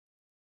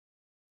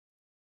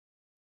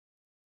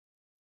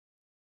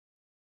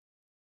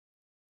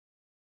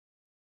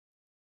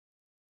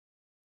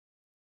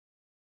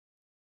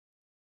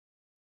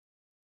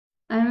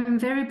I'm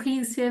very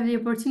pleased to have the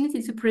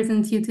opportunity to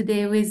present you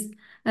today with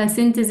a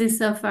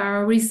synthesis of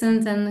our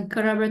recent and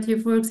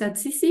collaborative works at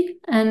Sissi,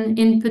 and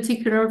in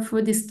particular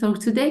for this talk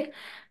today,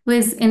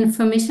 with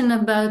information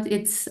about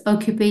its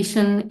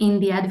occupation in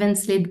the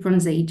Advanced Late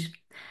Bronze Age.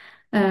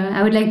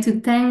 I would like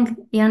to thank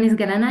Yannis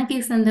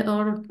Galanakis and the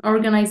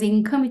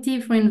organizing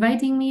committee for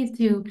inviting me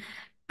to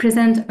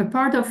present a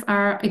part of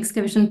our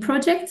excavation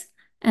project,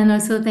 and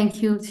also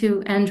thank you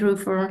to Andrew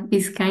for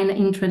this kind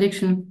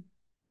introduction.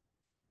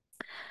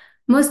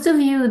 Most of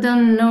you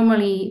don't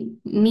normally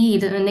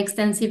need an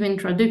extensive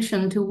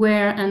introduction to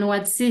where and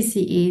what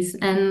Sissi is,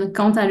 and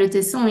Quentin Le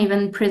Tesson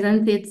even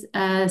presented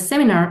a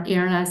seminar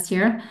here last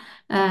year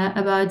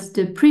about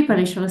the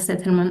pre-palatial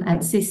settlement at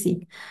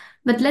Sissi.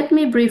 But let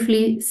me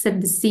briefly set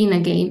the scene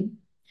again.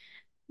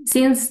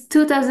 Since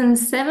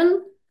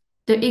 2007,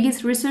 the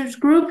Aegis Research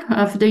Group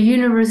of the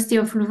University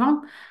of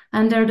Louvain,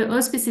 under the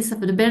auspices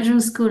of the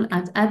Belgian School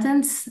at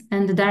Athens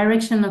and the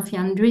direction of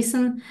Jan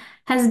Driessen,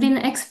 has been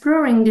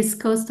exploring this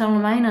coastal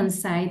mine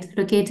site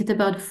located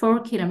about 4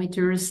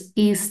 kilometers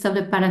east of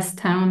the palace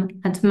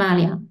town at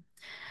Malia.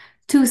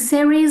 2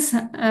 series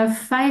of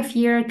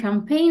 5-year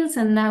campaigns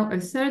and now a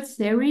 3rd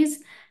series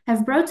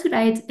have brought to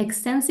light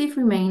extensive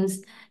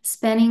remains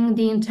spanning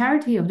the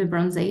entirety of the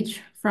Bronze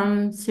Age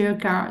from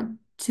circa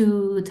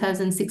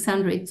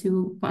 2600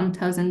 to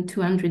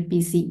 1200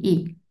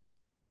 BCE.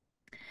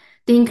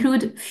 They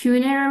include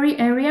funerary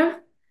area,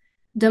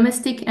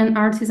 domestic and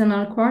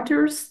artisanal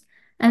quarters,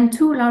 and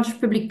 2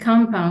 large public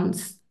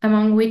compounds,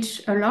 among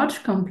which a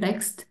large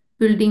complex,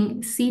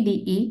 building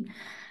CDE,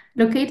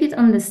 located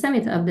on the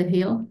summit of the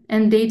hill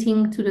and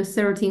dating to the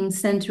 13th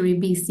century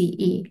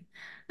BCE,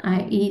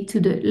 i.e.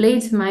 to the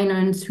late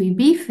Minoan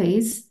 3B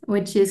phase,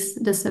 which is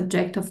the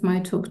subject of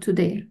my talk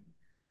today.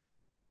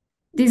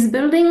 This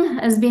building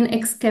has been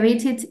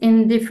excavated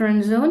in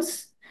different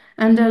zones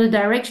under the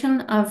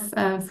direction of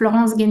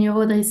Florence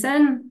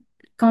Guénureau-Drissen,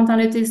 Quentin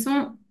Le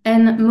Tesson,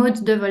 and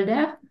Maud de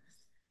Volder,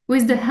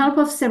 with the help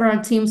of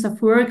several teams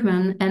of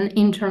workmen and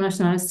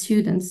international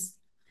students.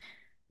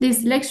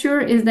 This lecture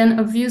is then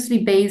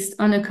obviously based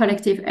on a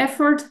collective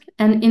effort,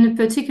 and in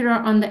particular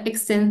on the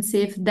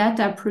extensive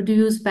data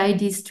produced by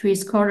these 3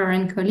 scholars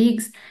and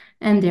colleagues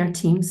and their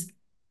teams.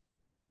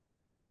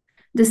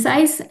 The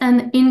size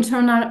and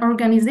internal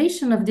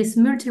organization of this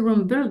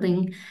multi-room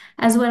building,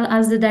 as well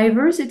as the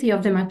diversity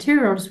of the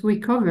materials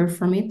recovered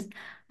from it,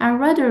 are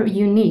rather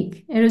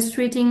unique,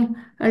 illustrating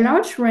a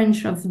large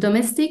range of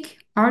domestic,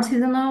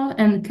 artisanal,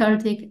 and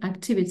cultic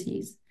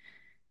activities.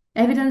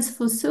 Evidence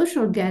for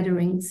social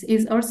gatherings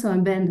is also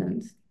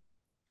abundant.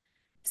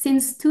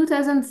 Since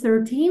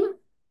 2013,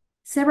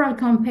 several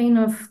campaigns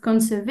of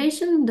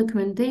conservation,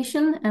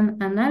 documentation,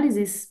 and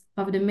analysis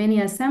of the many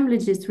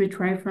assemblages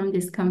retrieved from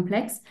this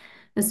complex,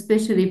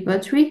 especially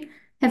pottery,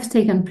 have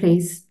taken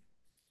place.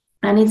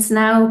 And it's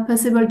now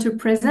possible to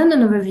present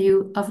an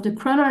overview of the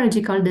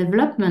chronological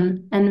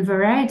development and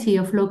variety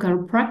of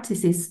local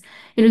practices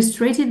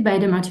illustrated by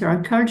the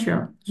material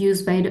culture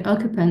used by the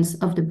occupants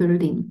of the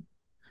building.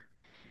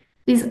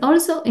 This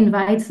also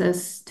invites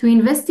us to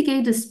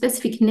investigate the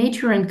specific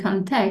nature and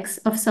context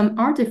of some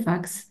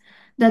artifacts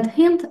that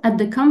hint at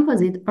the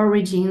composite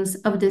origins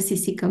of the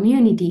Sissi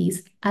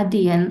communities at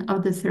the end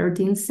of the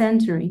 13th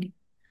century.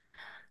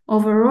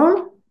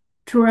 Overall,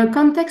 through a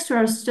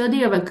contextual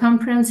study of a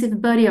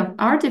comprehensive body of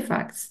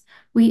artifacts,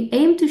 we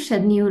aim to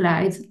shed new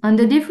light on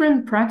the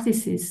different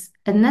practices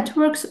and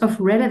networks of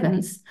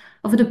relevance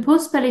of the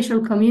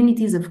post-palatial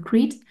communities of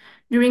Crete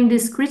during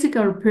this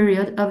critical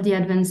period of the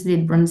Advanced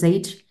Late Bronze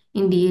Age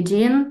in the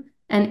Aegean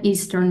and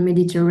Eastern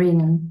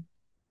Mediterranean.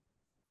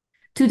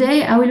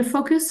 Today, I will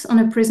focus on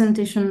a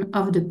presentation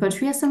of the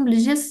pottery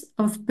assemblages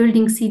of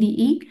building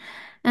CDE,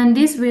 and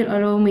this will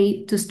allow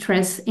me to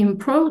stress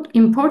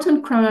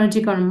important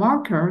chronological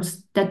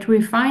markers that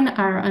refine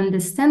our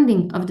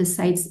understanding of the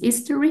site's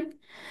history,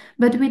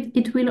 but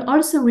it will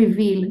also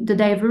reveal the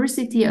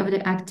diversity of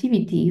the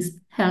activities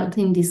held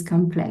in this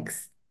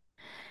complex.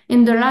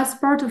 In the last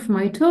part of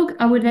my talk,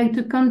 I would like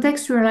to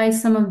contextualize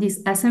some of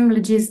these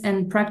assemblages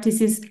and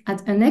practices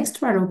at an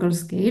extra-local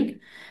scale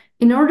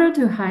in order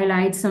to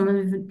highlight some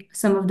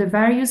of the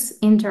various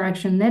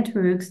interaction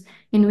networks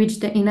in which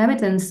the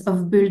inhabitants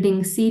of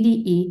building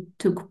CDE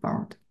took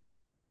part.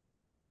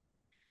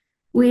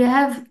 We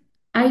have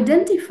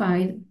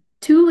identified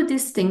 2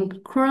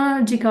 distinct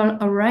chronological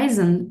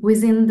horizons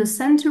within the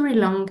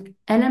century-long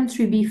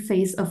LM3B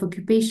phase of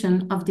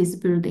occupation of this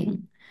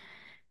building.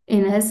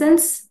 In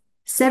essence,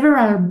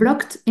 several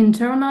blocked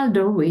internal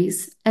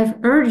doorways have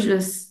urged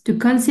us to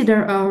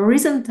consider a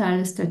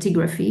horizontal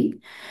stratigraphy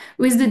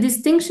with the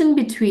distinction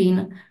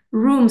between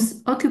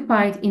rooms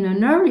occupied in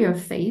an earlier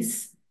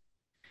phase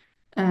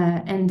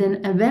and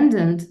then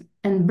abandoned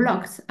and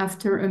blocked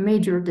after a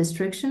major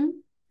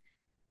destruction,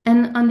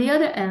 and on the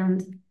other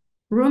hand,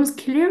 rooms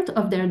cleared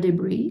of their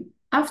debris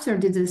after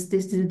this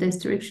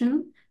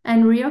destruction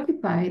and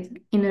reoccupied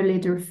in a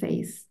later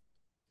phase.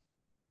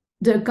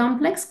 The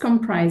complex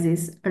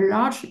comprises a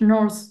large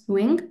north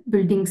wing,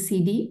 building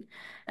CD,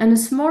 and a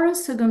smaller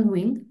second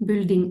wing,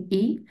 building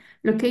E,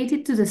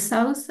 located to the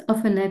south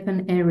of an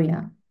open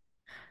area.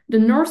 The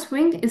north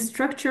wing is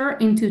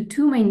structured into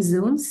two main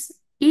zones,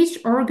 each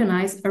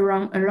organized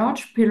around a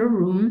large pillar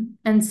room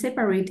and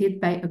separated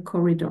by a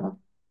corridor.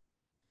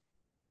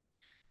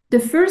 The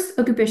first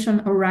occupation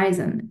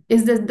horizon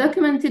is thus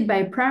documented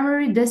by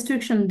primary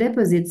destruction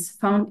deposits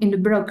found in the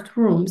blocked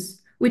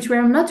rooms, which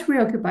were not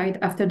reoccupied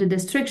after the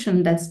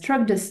destruction that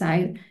struck the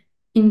site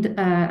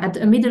at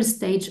a middle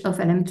stage of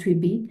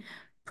LM3B,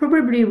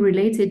 probably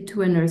related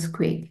to an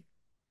earthquake.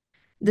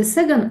 The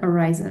second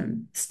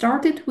horizon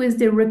started with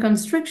the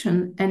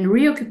reconstruction and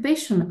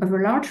reoccupation of a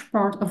large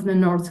part of the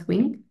north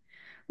wing,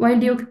 while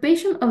the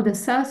occupation of the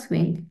south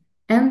wing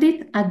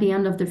ended at the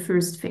end of the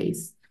first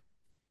phase.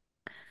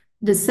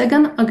 The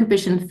second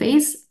occupation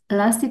phase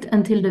lasted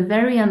until the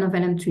very end of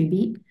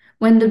LM3B,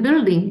 when the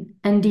building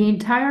and the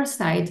entire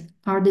site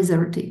are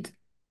deserted.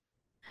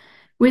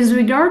 With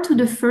regard to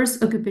the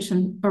first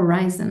occupation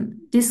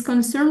horizon, this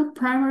concerned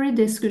primary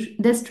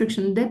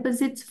destruction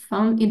deposits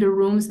found in the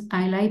rooms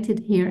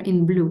highlighted here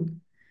in blue.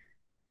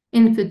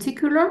 In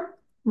particular,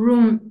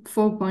 room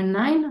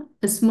 4.9,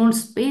 a small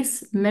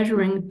space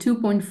measuring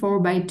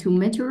 2.4 by 2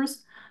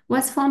 meters,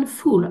 was found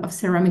full of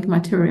ceramic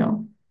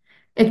material.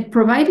 It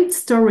provided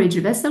storage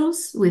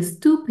vessels with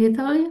 2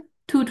 pithoi,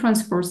 2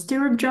 transport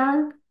stirrup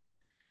jars,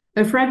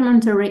 a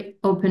fragmentary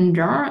open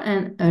jar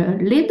and a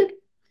lid,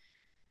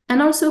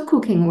 and also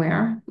cooking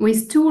ware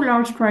with 2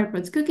 large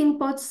tripod cooking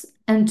pots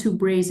and 2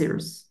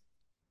 braziers.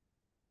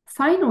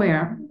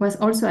 Fineware was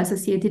also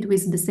associated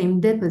with the same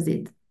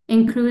deposit,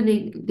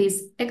 including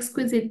this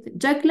exquisite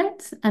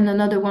juglet and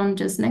another one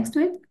just next to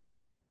it,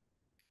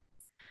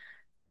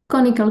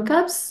 conical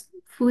cups,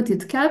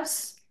 footed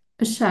cups,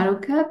 a shallow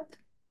cup,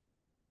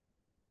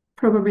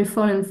 probably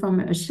fallen from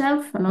a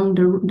shelf along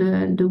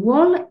the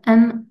wall,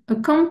 and a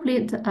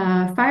complete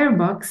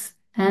firebox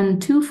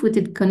and 2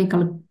 footed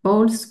conical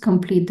bowls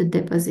complete the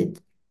deposit.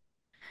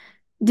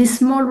 This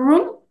small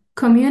room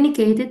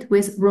communicated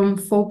with room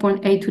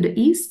 4.8 to the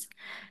east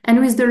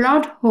and with the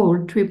large hall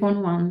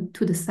 3.1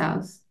 to the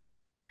south.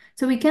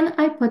 So we can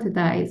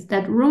hypothesize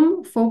that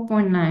room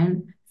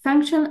 4.9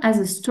 functioned as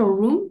a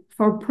storeroom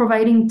for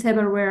providing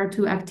tableware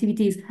to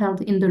activities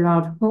held in the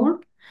large hall,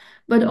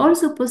 but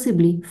also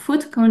possibly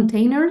food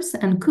containers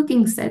and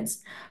cooking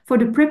sets for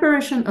the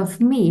preparation of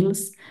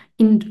meals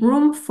in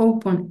room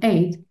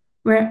 4.8,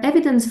 where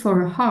evidence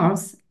for a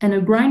hearth and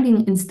a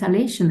grinding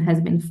installation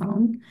has been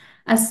found,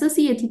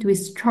 associated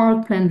with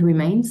charred plant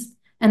remains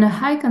and a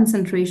high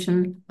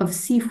concentration of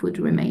seafood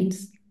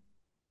remains.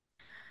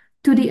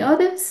 To the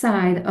other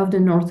side of the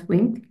north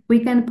wing, we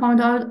can point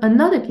out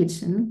another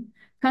kitchen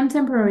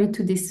contemporary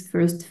to this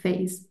first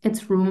phase.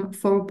 It's room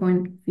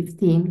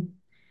 4.15.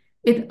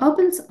 It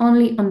opens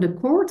only on the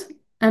court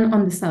and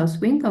on the south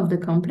wing of the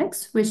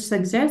complex, which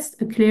suggests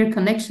a clear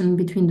connection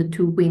between the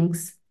two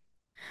wings.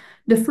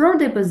 The floor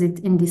deposit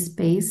in this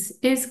space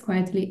is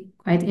quite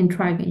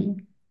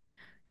intriguing.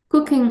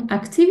 Cooking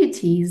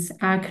activities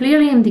are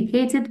clearly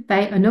indicated by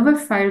an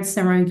overfired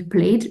ceramic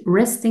plate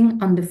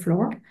resting on the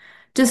floor,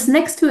 just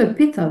next to a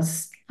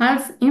pithos,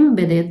 half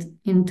embedded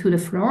into the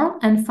floor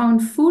and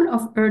found full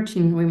of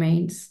urchin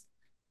remains.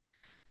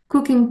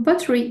 Cooking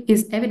pottery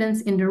is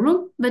evident in the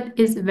room, but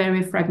is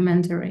very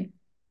fragmentary.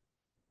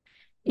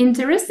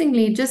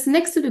 Interestingly, just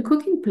next to the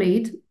cooking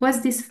plate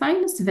was this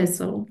finest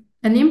vessel,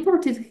 an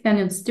imported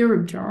Canyon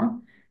stirrup jar,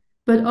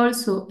 but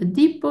also a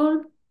deep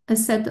bowl, a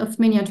set of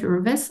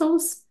miniature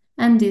vessels,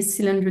 and this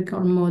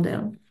cylindrical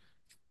model.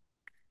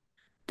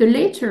 The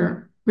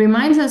latter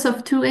reminds us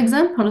of 2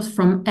 examples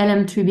from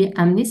LM3B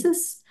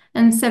Amnisus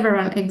and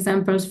several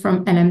examples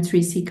from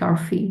LM3C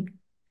Carfi.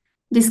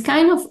 This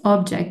kind of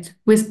object,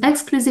 with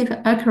exclusive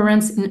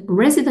occurrence in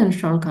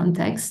residential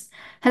context,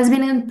 has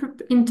been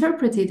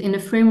interpreted in the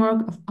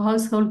framework of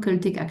household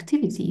cultic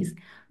activities,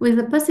 with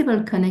a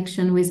possible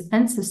connection with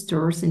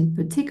ancestors in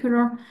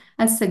particular,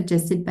 as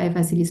suggested by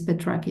Vasilis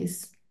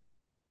Petrakis.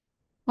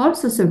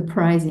 Also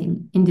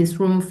surprising in this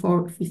room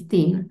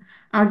 415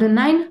 are the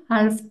 9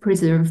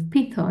 half-preserved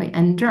pithoi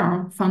and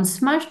jar found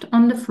smashed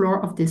on the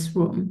floor of this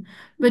room,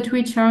 but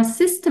which are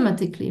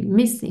systematically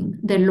missing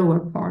the lower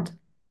part.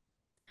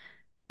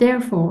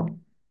 Therefore,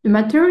 the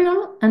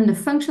material and the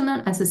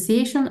functional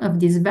association of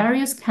these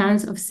various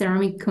kinds of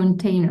ceramic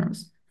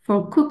containers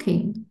for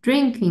cooking,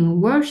 drinking,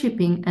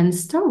 worshipping, and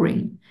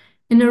storing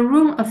in a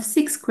room of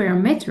 6 square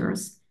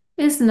meters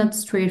is not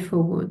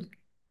straightforward.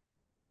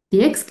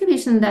 The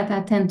excavation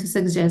data tend to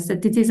suggest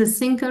that it is a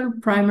single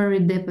primary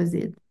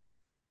deposit.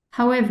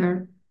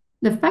 However,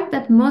 the fact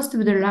that most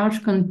of the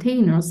large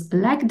containers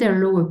lack their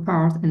lower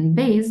part and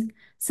base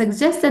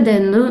suggests that they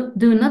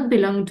do not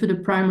belong to the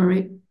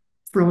primary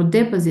floor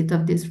deposit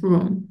of this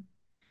room.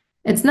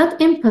 It's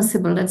not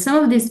impossible that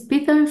some of these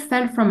pithoi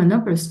fell from an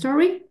upper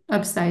story,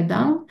 upside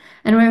down,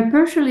 and were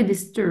partially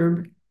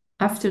disturbed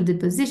after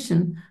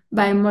deposition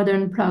by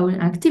modern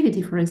plowing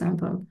activity, for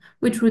example,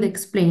 which would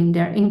explain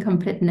their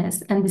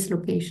incompleteness and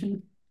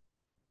dislocation.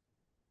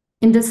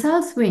 In the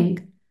south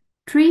wing,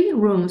 3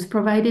 rooms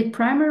provided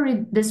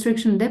primary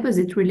destruction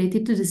deposit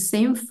related to the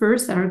same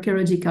first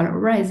archaeological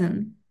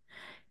horizon.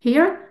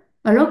 Here,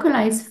 a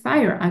localized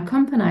fire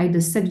accompanied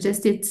the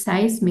suggested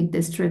seismic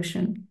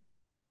destruction.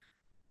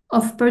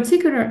 Of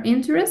particular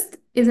interest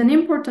is an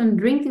important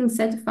drinking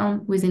set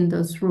found within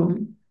those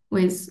rooms,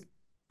 with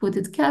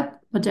footed cup,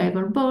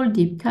 ogival bowl,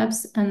 deep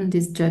cups, and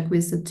this jug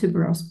with a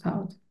tubular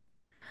spout.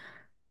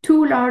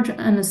 2 large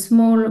and a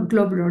small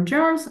globular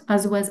jars,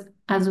 as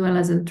well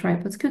as a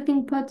tripod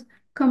cooking pot,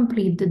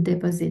 complete the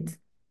deposit.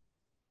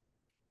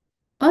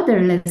 Other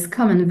less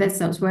common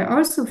vessels were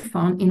also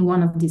found in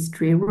one of these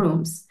 3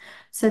 rooms,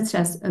 such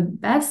as a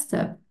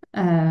bathtub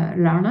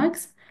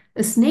larnax,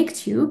 a snake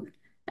tube,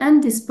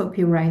 and this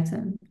poppy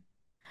writing.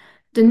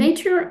 The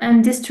nature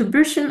and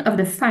distribution of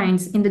the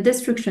finds in the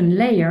destruction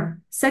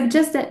layer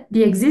suggest that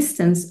the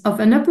existence of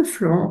an upper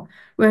floor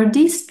where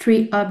these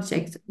 3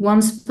 objects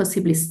once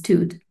possibly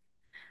stood.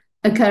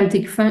 A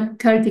chaotic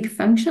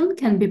function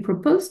can be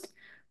proposed,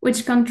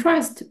 which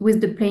contrasts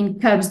with the plain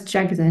cups,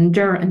 jugs, and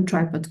jar and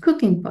tripod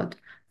cooking pot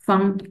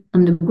found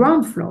on the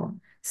ground floor,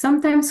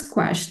 sometimes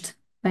quashed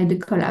by the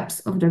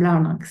collapse of the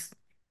larnax.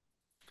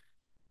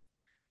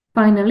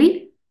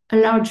 Finally, a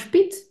large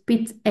pit,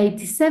 pit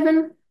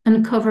 87,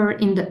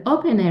 uncovered in the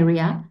open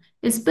area,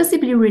 is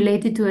possibly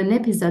related to an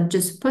episode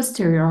just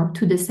posterior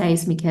to the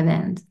seismic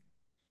event.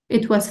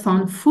 It was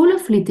found full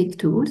of lithic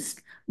tools,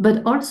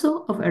 but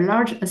also of a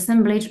large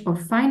assemblage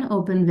of fine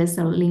open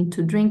vessels linked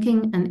to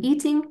drinking and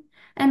eating,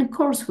 and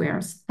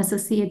coarsewares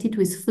associated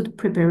with food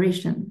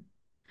preparation.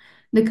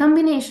 The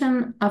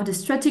combination of the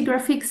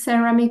stratigraphic,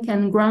 ceramic,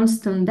 and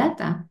groundstone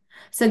data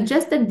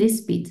suggests that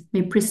this pit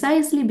may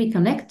precisely be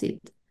connected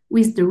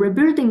with the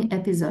rebuilding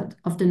episode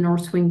of the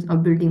north wing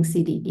of building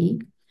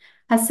CDE,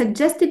 as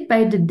suggested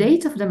by the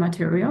date of the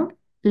material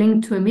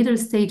linked to a middle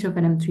stage of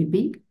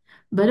LM3B,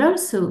 but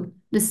also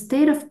the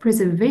state of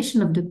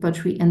preservation of the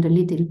pottery and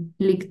the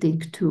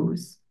lithic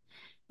tools.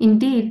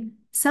 Indeed,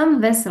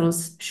 some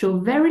vessels show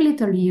very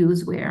little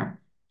use wear,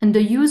 and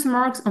the use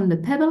marks on the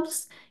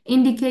pebbles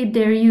indicate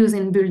their use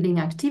in building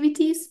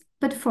activities,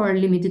 but for a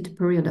limited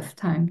period of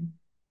time.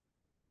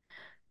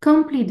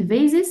 Complete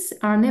vases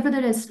are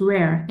nevertheless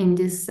rare in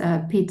this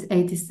pit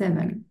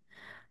 87.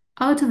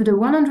 Out of the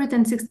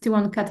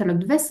 161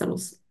 catalogued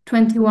vessels,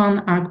 21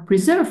 are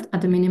preserved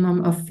at a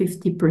minimum of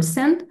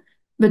 50%,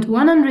 but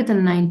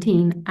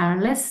 119 are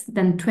less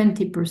than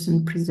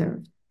 20%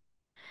 preserved.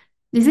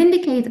 This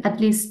indicates at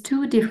least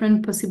 2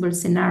 different possible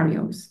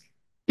scenarios.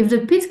 If the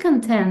pit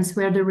contents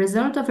were the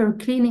result of a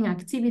cleaning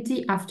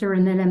activity after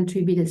an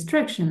LM3B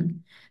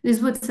destruction,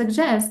 this would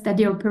suggest that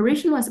the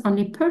operation was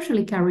only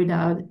partially carried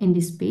out in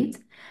this pit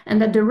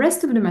and that the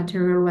rest of the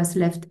material was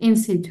left in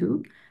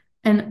situ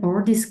and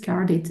or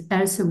discarded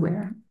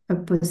elsewhere, a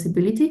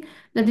possibility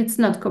that it's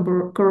not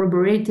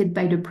corroborated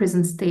by the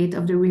present state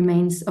of the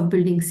remains of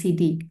building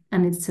CD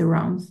and its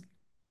surrounds.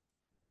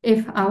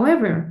 If,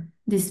 however,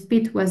 this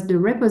pit was the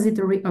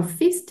repository of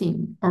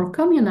feasting or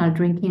communal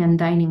drinking and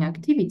dining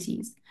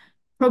activities,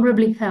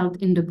 probably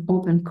held in the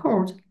open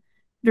court,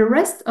 the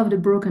rest of the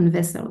broken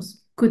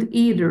vessels could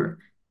either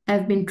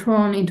have been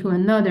thrown into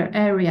another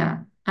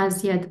area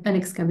as yet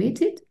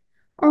unexcavated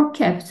or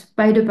kept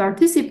by the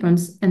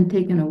participants and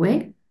taken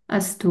away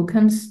as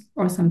tokens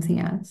or something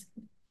else.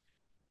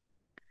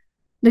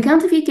 The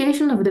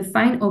quantification of the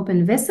fine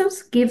open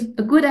vessels gives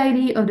a good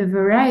idea of the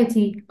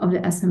variety of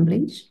the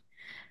assemblage,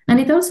 and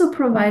it also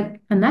provides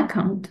an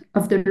account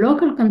of the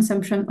local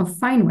consumption of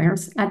fine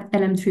wares at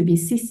LM3B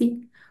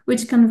Sissi,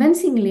 which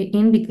convincingly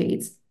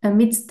indicates a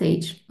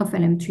mid-stage of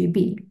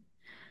LM3B.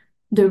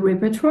 The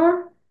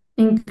repertoire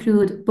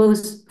includes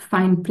both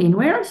fine plain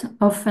wares,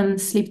 often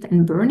slipped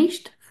and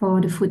burnished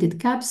for the footed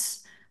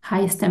cups,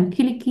 high stem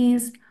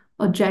kilikis,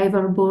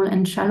 ogival bowl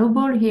and shallow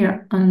bowl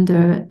here on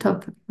the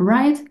top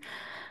right,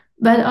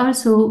 but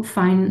also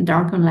fine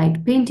dark and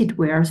light painted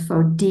wares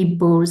for deep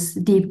bowls,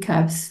 deep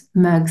cups,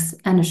 mugs,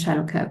 and a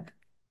shallow cup.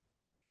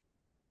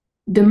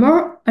 The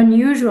more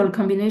unusual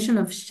combination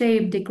of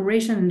shape,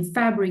 decoration, and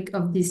fabric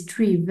of these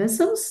 3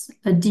 vessels,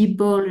 a deep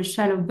bowl, a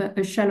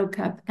shallow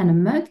cup, and a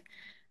mug,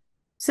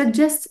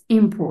 suggests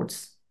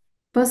imports,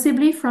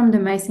 possibly from the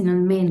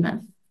Mycenaean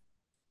mainland,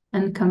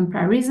 and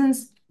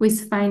comparisons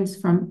with finds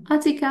from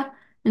Attica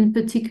in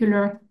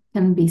particular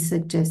can be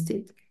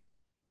suggested.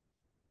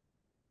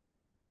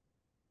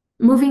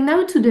 Moving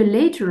now to the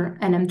later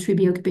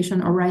LM3B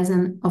occupation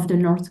horizon of the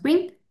North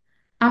Wing,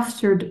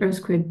 after the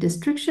earthquake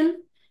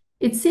destruction,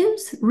 it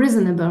seems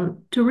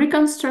reasonable to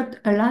reconstruct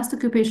a last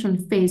occupation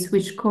phase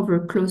which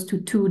covered close to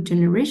 2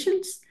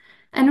 generations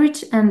and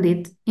which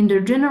ended in the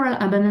general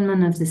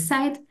abandonment of the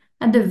site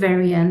at the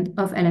very end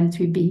of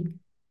LM3B.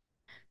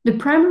 The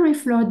primary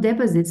floor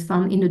deposits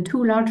found in the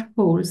 2 large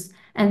halls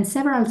and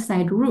several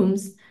side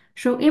rooms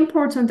show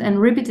important and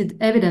repeated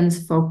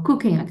evidence for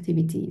cooking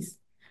activities,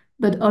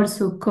 but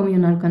also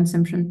communal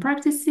consumption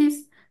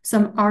practices,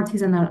 some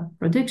artisanal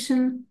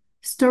production,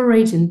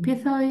 storage in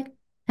pithoi,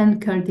 and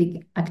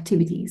cultic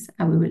activities,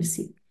 as we will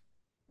see.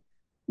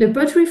 The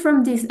pottery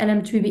from these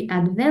LM3B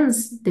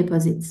advanced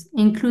deposits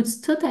includes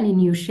totally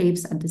new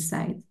shapes at the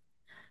site.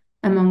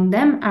 Among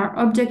them are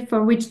objects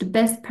for which the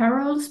best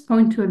parallels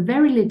point to a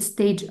very late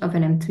stage of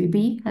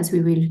LM3B, as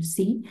we will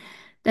see,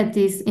 that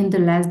is in the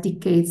last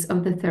decades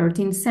of the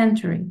 13th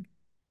century.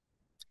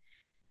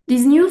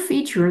 These new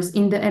features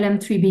in the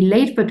LM3B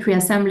late pottery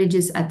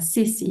assemblages at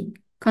Sissi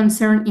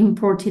concern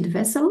imported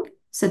vessels,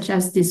 such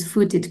as this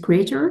footed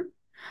crater,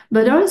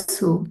 but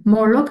also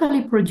more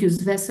locally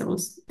produced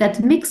vessels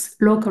that mix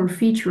local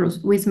features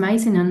with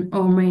Mycenaean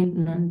or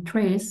Minoan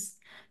trace,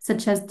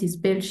 such as this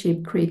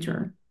bell-shaped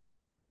crater.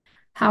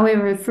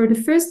 However, for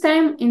the first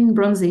time in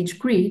Bronze Age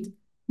Crete,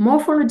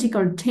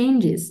 morphological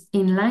changes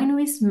in line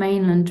with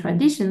mainland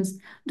traditions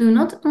do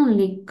not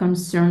only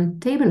concern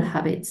table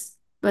habits,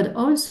 but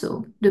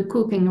also the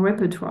cooking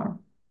repertoire.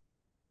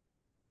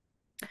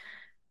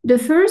 The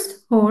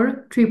first hall,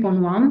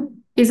 3.1,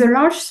 is a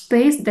large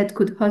space that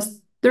could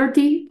host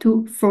 30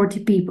 to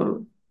 40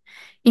 people.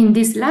 In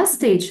this last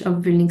stage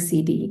of building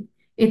CD,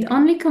 it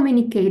only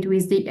communicates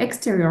with the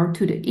exterior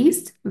to the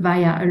east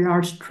via a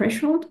large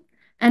threshold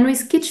and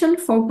with kitchen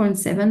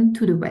 4.7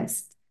 to the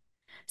west,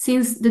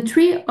 since the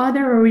three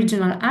other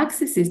original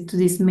accesses to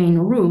this main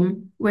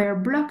room were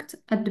blocked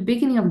at the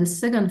beginning of the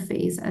second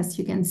phase, as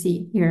you can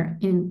see here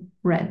in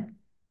red.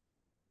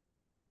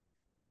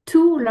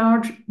 Two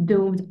large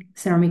domed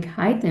ceramic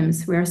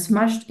items were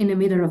smashed in the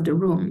middle of the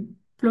room,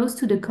 close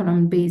to the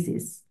column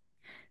bases.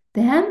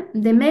 Then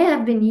they may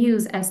have been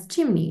used as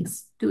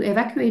chimneys to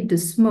evacuate the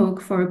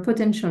smoke for a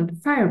potential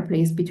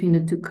fireplace between the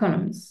two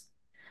columns.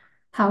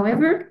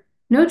 However,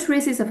 no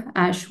traces of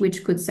ash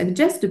which could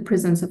suggest the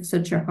presence of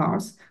such a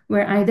hearth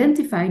were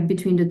identified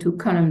between the two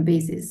column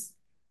bases.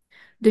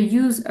 The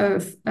use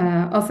of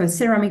a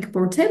ceramic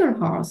portable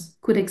hearth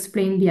could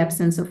explain the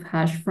absence of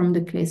ash from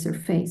the clay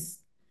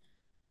surface.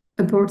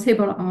 A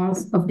portable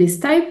hearth of this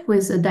type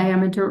with a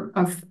diameter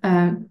of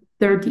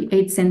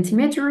 38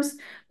 centimeters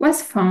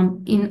was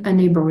found in a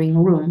neighboring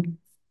room.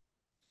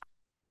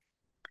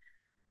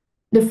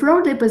 The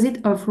floor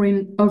deposit of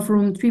room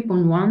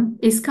 3.1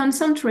 is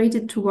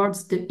concentrated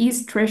towards the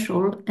east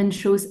threshold and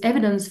shows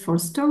evidence for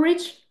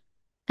storage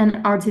and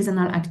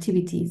artisanal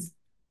activities.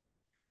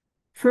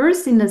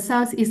 First, in the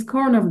southeast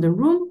corner of the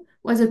room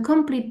was a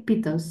complete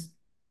pithos,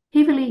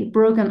 heavily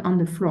broken on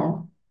the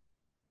floor.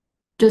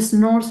 Just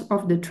north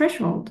of the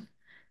threshold,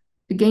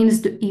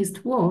 against the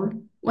east wall,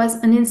 was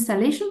an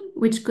installation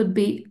which could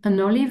be an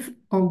olive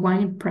or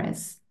wine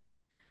press.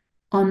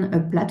 On a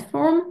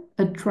platform,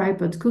 a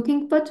tripod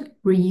cooking pot,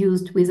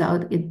 reused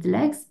without its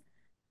legs,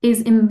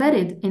 is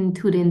embedded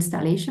into the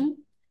installation,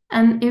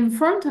 and in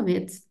front of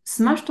it,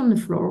 smashed on the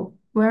floor,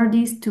 were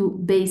these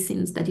two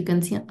basins that you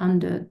can see on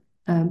the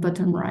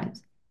bottom right.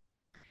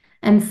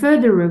 And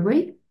further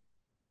away,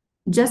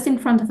 just in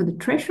front of the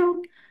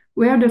threshold,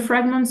 were the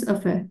fragments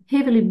of a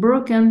heavily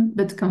broken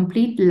but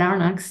complete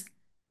larnax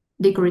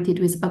decorated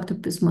with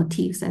octopus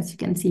motifs, as you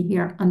can see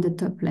here on the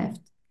top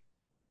left.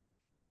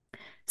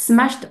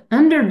 Smashed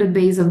under the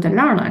base of the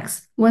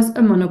larnax was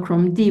a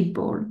monochrome deep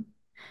bowl,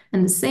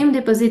 and the same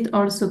deposit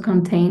also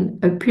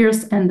contained a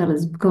pierced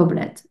handleless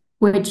goblet,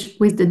 which,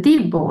 with the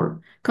deep bowl,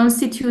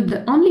 constitute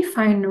the only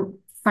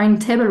fine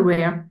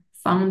tableware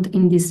found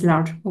in this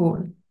large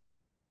hall.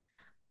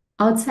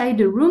 Outside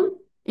the room,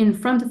 in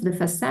front of the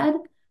facade,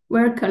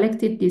 were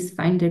collected this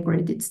fine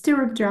decorated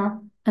stirrup jar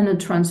and a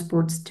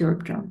transport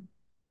stirrup jar.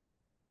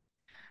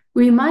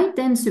 We might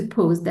then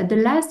suppose that the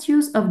last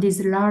use of this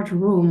large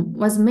room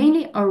was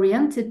mainly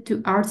oriented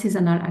to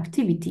artisanal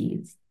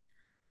activities.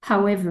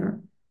 However,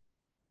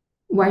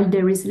 while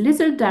there is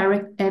little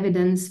direct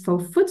evidence for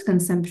food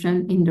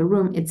consumption in the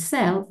room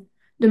itself,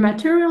 the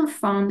material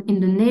found in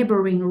the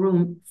neighboring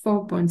room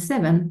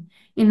 4.7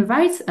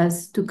 invites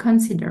us to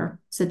consider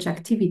such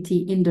activity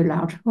in the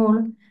large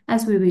hall,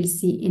 as we will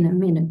see in a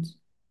minute.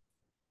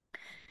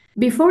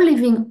 Before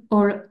leaving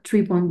hall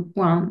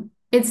 3.1,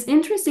 it's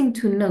interesting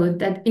to note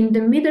that in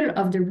the middle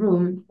of the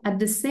room, at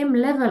the same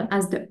level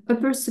as the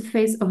upper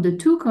surface of the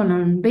two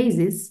column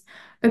bases,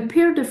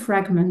 appear the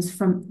fragments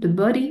from the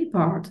body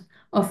part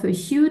of a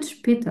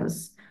huge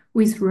pithos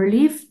with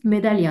relief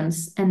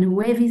medallions and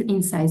wavy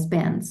incised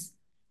bands.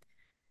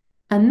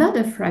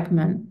 Another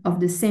fragment of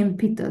the same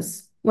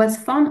pithos was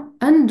found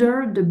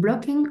under the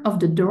blocking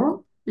of the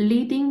door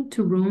leading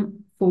to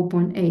room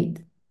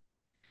 4.8.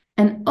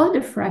 And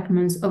other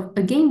fragments of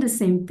again the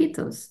same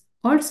pithos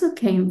also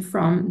came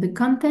from the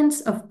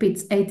contents of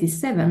pit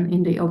 87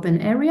 in the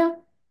open area,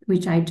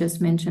 which I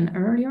just mentioned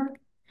earlier,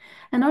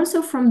 and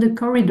also from the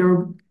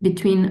corridor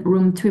between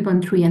room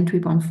 3.3 and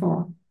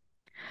 3.4.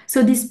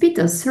 So this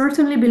pithos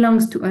certainly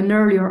belongs to an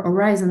earlier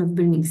horizon of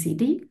building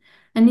CD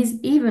and is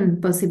even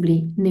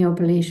possibly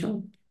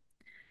Neopalatial.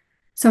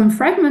 Some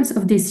fragments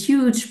of this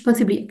huge,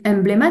 possibly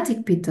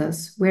emblematic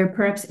pithos were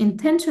perhaps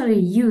intentionally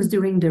used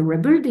during the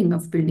rebuilding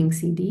of building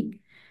CD,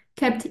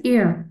 kept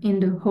here in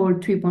the hall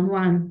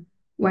 3.1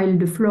 while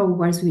the floor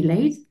was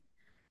relaid,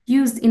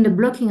 used in the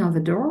blocking of a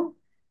door,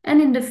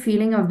 and in the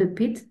filling of the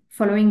pit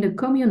following the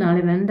communal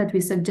event that we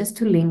suggest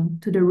to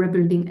link to the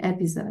rebuilding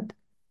episode.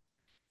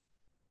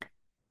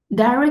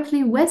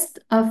 Directly west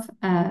of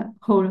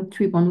hole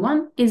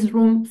 3.1 is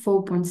room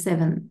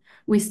 4.7,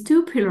 with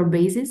two pillar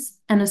bases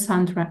and a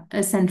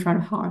central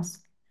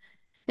hearth.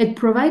 It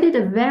provided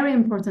a very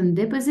important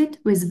deposit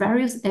with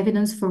various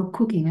evidence for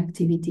cooking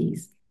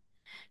activities.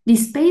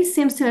 This space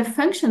seems to have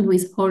functioned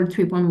with hole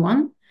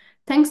 3.1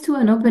 thanks to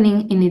an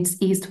opening in its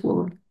east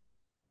wall.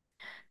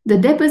 The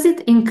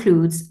deposit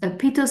includes a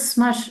pitot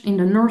smash in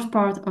the north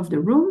part of the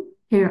room,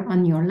 here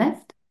on your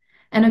left,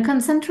 and a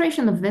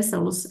concentration of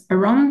vessels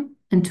around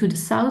and to the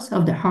south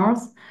of the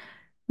hearth,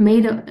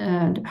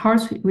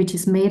 which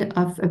is made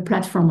of a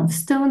platform of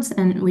stones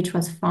and which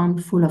was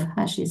found full of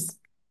ashes.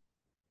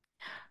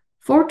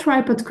 4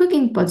 tripod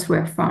cooking pots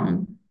were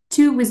found,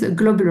 2 with a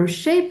globular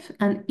shape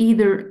and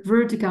either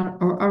vertical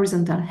or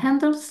horizontal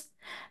handles,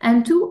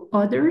 and 2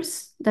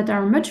 others that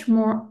are much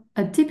more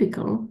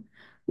atypical,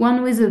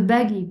 one with a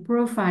baggy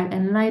profile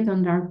and light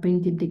on dark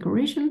painted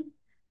decoration,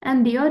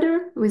 and the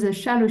other with a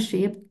shallow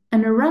shape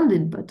and a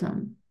rounded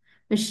bottom,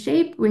 a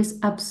shape with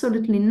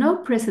absolutely no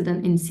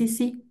precedent in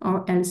Sissi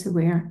or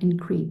elsewhere in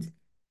Crete.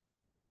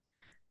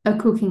 A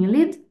cooking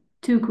lid,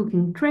 2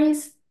 cooking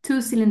trays,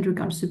 2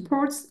 cylindrical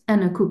supports,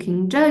 and a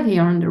cooking jug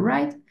here on the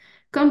right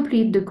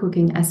complete the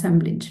cooking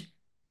assemblage.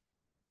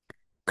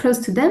 Close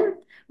to them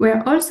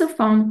were also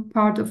found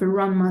part of a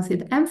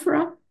round-mouthed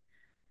amphora,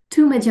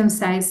 2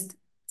 medium-sized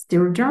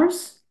stir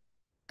jars,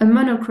 a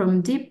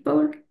monochrome dip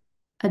bowl,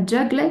 a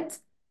juglet,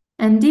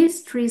 and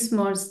these 3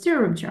 small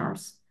stirrup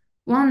jars,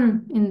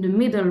 one in the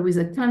middle with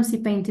a clumsy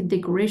painted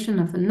decoration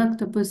of an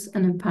octopus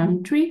and a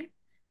palm tree,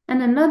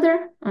 and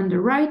another on the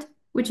right,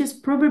 which is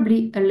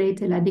probably a late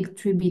Helladic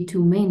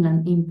 3B2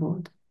 mainland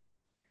import.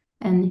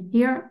 And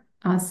here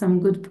are some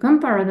good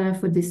comparators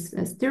for this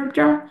stirrup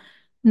jar,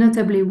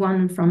 notably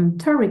one from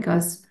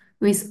Taurikos,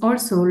 with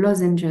also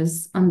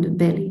lozenges on the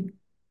belly.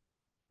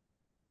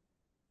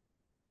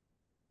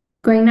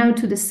 Going now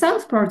to the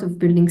south part of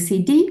building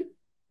CD,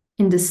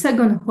 in the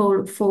second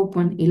hole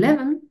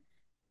 4.11,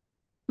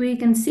 we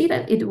can see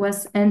that it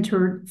was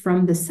entered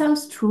from the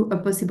south through a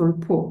possible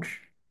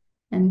porch.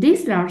 And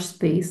this large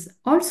space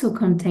also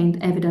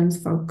contained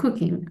evidence for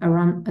cooking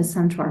around a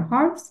central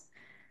hearth,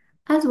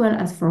 as well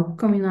as for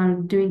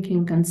communal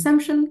drinking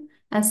consumption,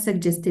 as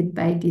suggested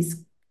by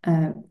this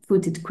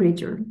footed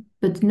crater,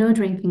 but no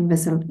drinking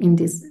vessel in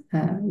this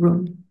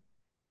room.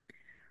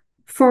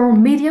 4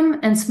 medium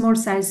and small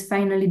size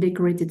finely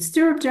decorated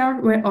stirrup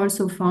jars were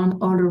also found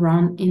all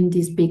around in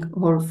this big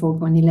hole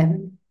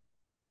 4.11.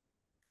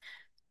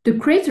 The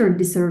crater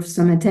deserves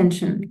some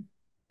attention.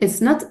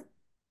 It's not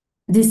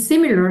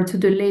dissimilar to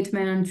the late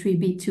mainland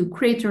 3B2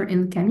 crater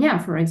in Kenya,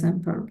 for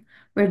example,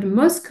 where the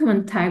most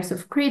common types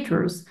of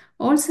craters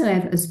also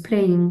have a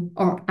splaying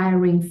or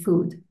airing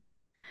food.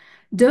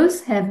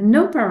 Those have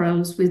no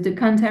parallels with the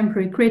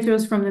contemporary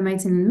craters from the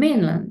Mycenaean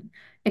mainland,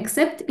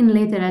 except in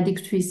late Helladic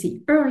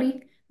 3C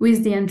early,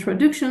 with the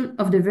introduction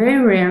of the very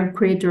rare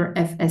crater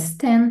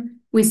FS10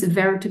 with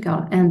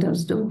vertical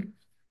handles though.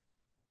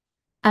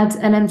 At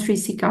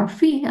LM3C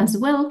Carfi as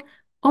well,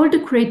 all the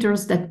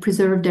craters that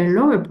preserve their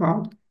lower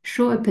part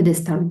show a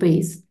pedestal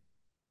base.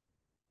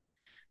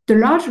 The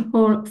large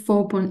hole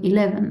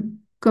 4.11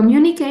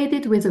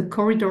 communicated with a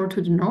corridor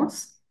to the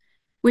north,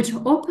 which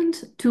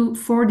opened to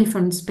 4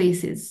 different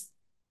spaces,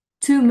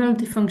 2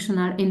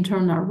 multifunctional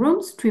internal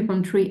rooms,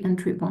 3.3 and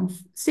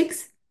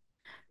 3.6,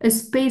 a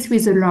space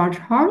with a large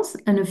hearth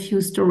and a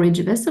few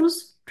storage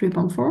vessels,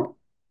 3.4,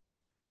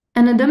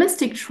 and a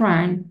domestic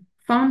shrine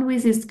found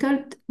with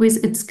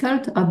its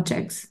cult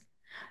objects,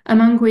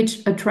 among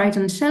which a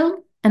Triton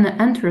shell and an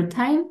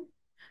anthracene,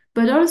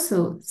 but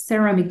also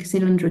ceramic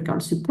cylindrical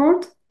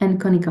support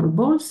and conical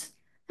bowls,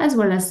 as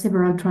well as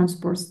several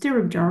transport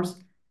stirrup jars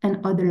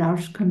and other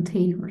large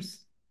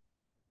containers.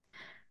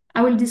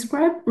 I will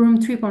describe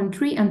room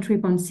 3.3 and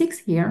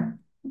 3.6 here,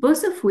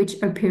 both of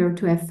which appear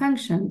to have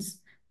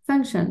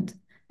functioned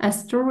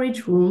as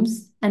storage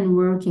rooms and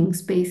working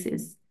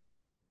spaces.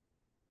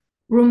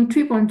 Room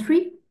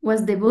 3.3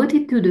 was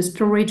devoted to the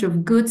storage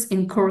of goods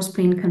in coarse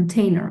plain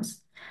containers,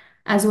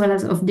 as well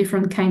as of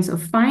different kinds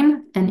of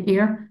fine and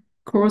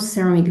coarse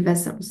ceramic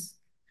vessels.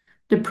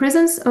 The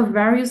presence of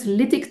various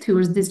lithic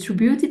tools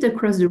distributed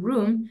across the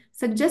room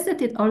suggests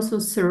that it also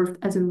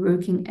served as a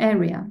working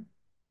area.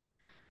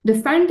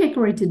 The fine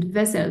decorated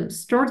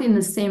vessels stored in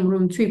the same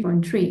room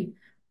 3.3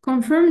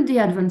 confirmed the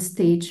advanced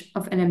stage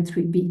of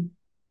LM3B.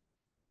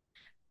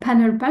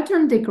 Panel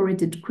pattern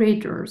decorated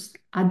craters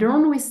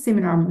adorned with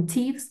similar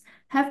motifs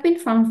have been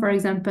found, for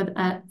example,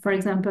 at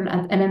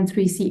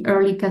LM3C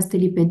early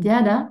Castelli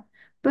Pediada,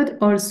 but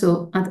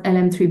also at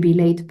LM3B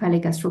late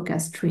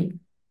Palekastro 3.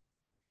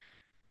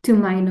 To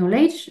my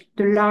knowledge,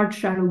 the large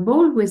shallow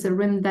bowl with a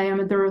rim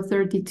diameter of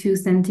 32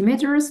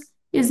 centimeters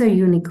is a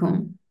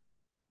unicum.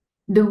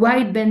 The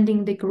wide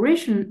bending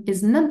decoration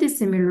is not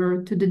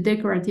dissimilar to the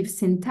decorative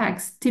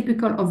syntax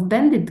typical of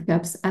bended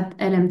cups at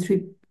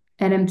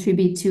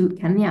LM3B2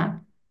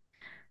 Kenya.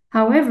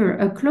 However,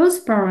 a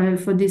close parallel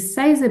for this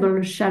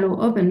sizable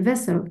shallow open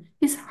vessel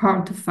is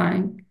hard to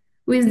find,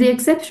 with the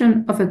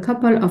exception of a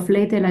couple of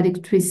late Helladic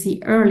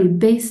 3C early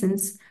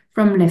basins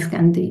from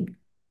Lefkandi.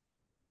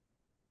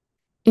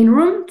 In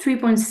room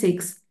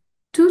 3.6,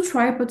 two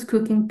tripod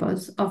cooking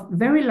pots of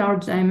very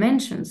large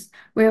dimensions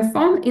were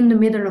found in the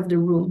middle of the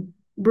room,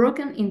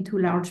 broken into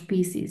large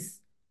pieces.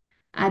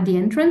 At the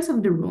entrance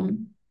of the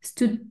room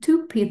stood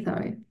two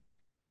pithoi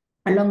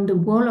along the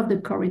wall of the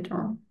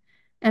corridor,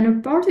 and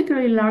a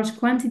particularly large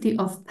quantity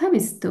of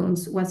pumice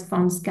stones was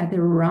found scattered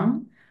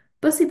around,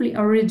 possibly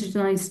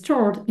originally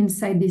stored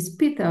inside these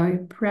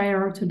pithoi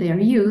prior to their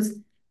use,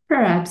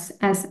 perhaps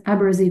as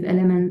abrasive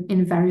element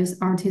in various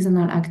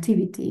artisanal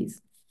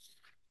activities.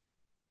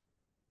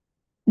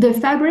 The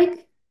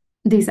fabric,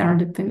 these are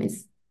the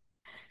pumice.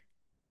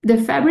 The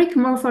fabric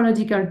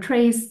morphological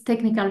trace,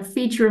 technical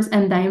features,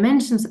 and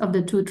dimensions of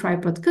the two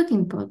tripod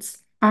cooking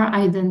pots are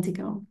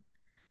identical.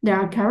 They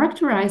are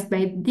characterized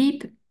by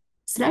deep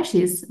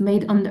slashes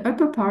made on the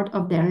upper part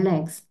of their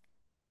legs.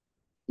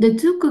 The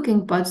two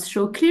cooking pots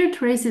show clear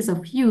traces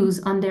of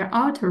use on their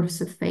outer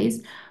surface,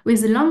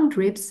 with long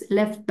drips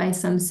left by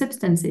some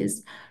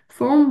substances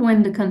formed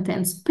when the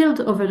contents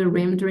spilled over the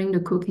rim during the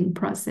cooking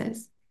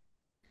process.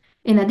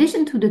 In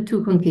addition to the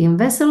two cooking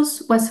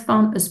vessels was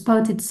found a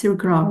spouted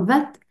circular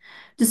vat,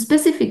 the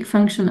specific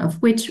function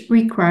of which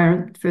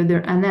required further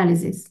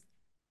analysis.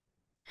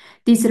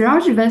 These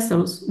large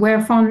vessels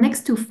were found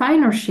next to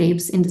finer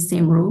shapes in the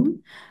same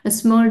room: a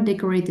small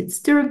decorated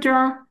stirrup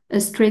jar, a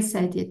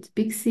straight-sided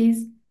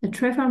pyxis, a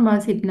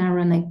trefoil-mounted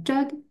narrow-neck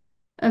jug,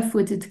 a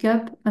footed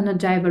cup, an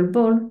ogival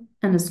bowl,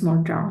 and a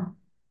small jar.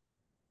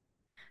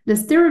 The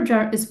stirrup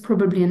jar is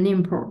probably an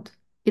import.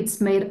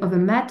 It's made of a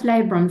matte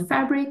light brown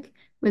fabric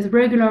with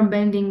regular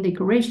bending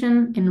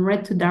decoration in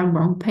red to dark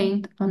brown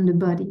paint on the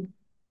body.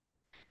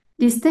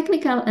 These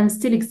technical and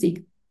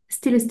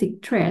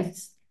stylistic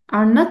traits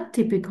are not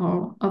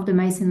typical of the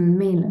Mycenaean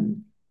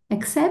mainland,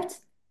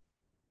 except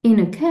in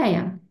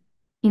Achaia,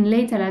 in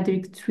late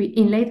Helladic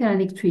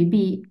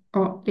 3b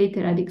or late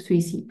Helladic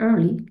 3c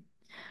early,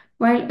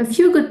 while a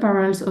few good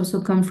parallels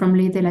also come from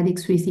late Helladic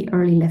 3c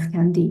early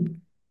Lefkandi.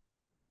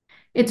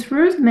 It's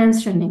worth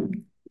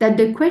mentioning that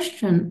the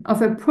question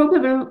of a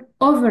probable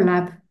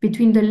overlap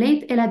between the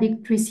late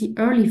Helladic 3c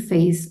early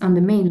phase on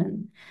the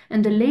mainland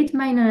and the late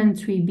Mycenaean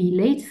 3b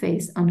late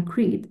phase on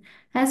Crete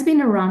has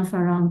been around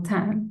for a long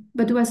time,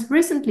 but was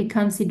recently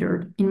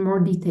considered in more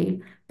detail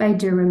by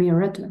Jeremy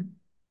Rutter.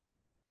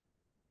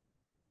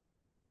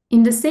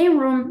 In the same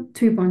room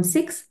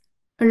 3.6,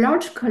 a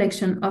large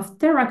collection of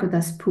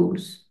terracotta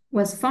spools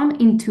was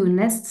found in two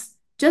nests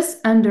just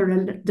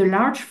under the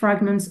large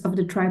fragments of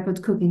the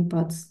tripod cooking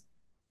pots.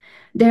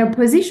 Their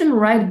position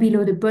right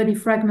below the body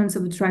fragments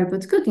of the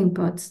tripod cooking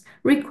pots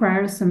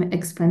requires some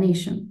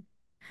explanation.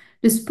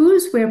 The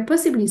spools were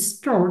possibly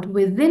stored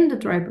within the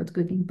tripod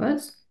cooking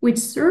pots, which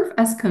serve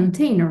as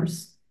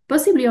containers,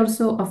 possibly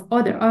also of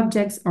other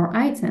objects or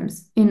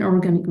items in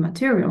organic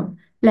material,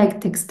 like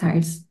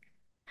textiles.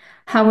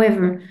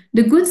 However,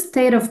 the good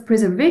state of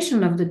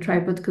preservation of the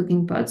tripod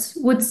cooking pots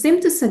would seem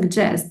to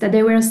suggest that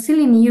they were still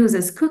in use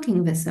as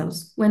cooking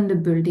vessels when the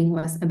building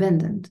was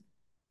abandoned.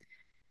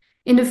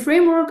 In the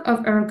framework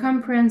of our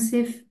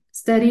comprehensive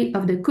study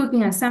of the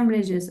cooking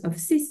assemblages of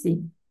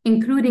Sissi,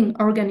 including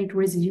organic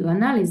residue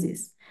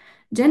analysis,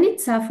 Janet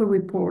Safo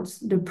reports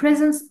the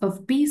presence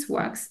of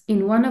beeswax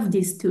in one of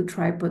these two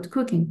tripod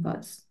cooking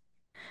pots.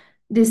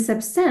 This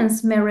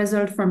substance may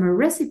result from a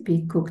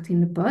recipe cooked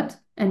in the pot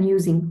and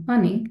using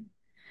honey,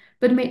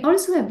 but may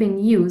also have been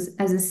used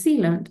as a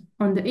sealant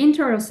on the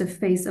interior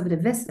surface of the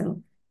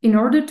vessel in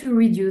order to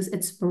reduce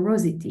its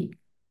porosity,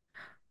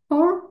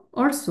 or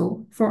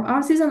also for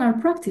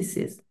artisanal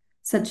practices,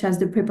 such as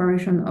the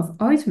preparation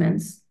of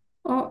ointments,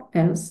 or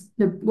else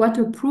the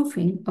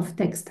waterproofing of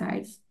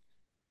textiles.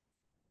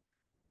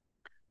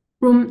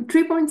 Room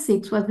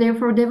 3.6 was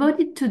therefore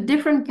devoted to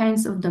different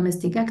kinds of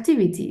domestic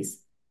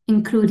activities,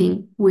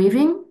 including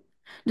weaving,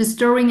 the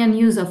storing and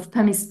use of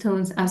pumice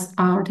stones as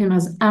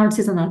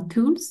artisanal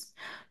tools,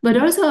 but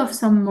also of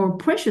some more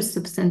precious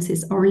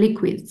substances or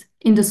liquids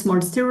in the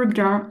small stirrup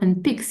jar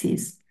and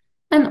pyxis,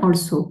 and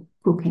also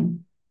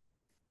cooking.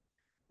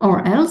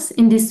 Or else,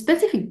 in this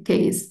specific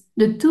case,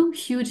 the two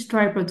huge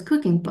tripod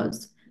cooking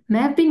pots may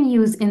have been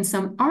used in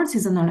some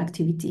artisanal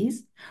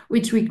activities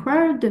which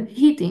required the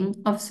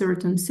heating of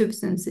certain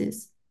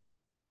substances.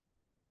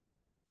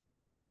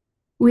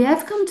 We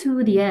have come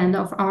to the end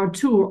of our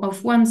tour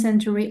of 1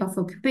 century of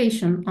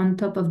occupation on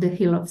top of the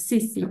hill of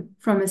Sissi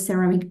from a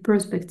ceramic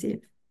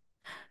perspective.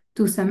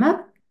 To sum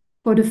up,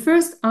 for the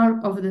first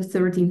half of the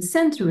 13th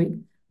century,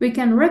 we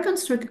can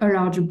reconstruct a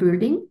large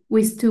building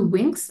with two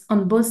wings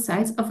on both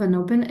sides of an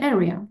open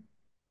area.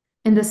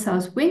 In the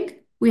south wing,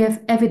 we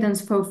have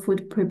evidence for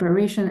food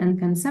preparation and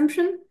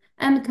consumption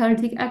and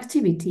Celtic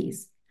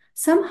activities,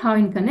 somehow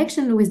in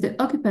connection with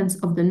the occupants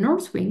of the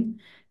north wing,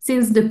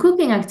 since the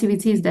cooking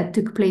activities that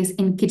took place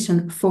in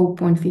kitchen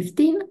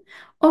 4.15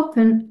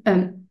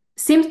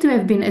 seems to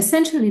have been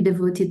essentially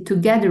devoted to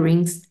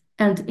gatherings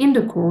held in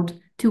the court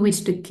to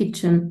which the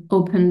kitchen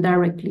opened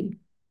directly.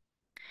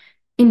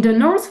 In the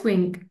north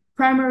wing,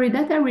 primary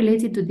data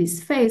related to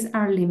this phase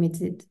are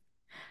limited.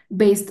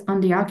 Based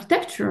on the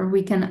architecture,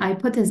 we can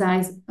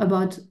hypothesize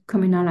about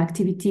communal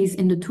activities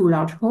in the two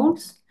large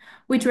halls,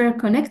 which were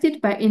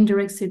connected by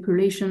indirect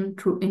circulation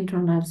through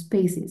internal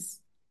spaces.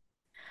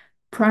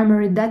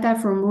 Primary data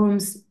from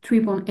rooms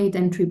 3.8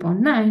 and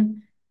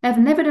 3.9 have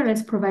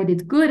nevertheless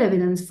provided good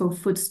evidence for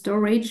food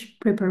storage,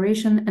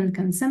 preparation, and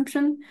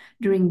consumption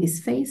during this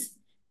phase,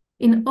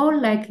 in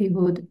all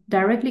likelihood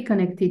directly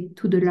connected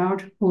to the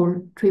large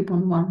hall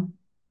 3.1.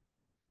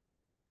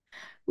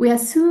 We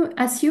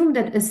assume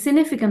that a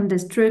significant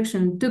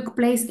destruction took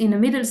place in the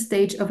middle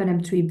stage of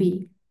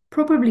LM3B,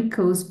 probably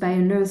caused by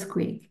an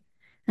earthquake,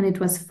 and it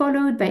was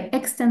followed by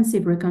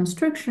extensive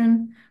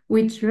reconstruction,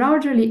 which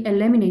largely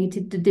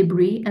eliminated the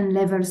debris and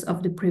levels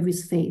of the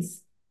previous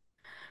phase.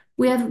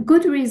 We have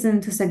good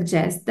reason to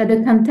suggest that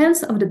the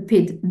contents of the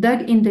pit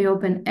dug in the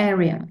open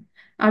area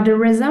are the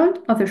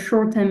result of a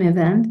short-term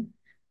event,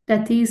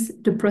 that is,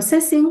 the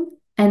processing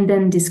and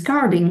then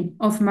discarding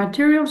of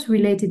materials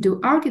related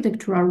to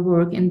architectural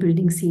work in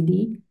Building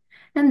CD,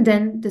 and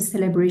then the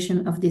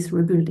celebration of this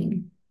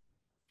rebuilding.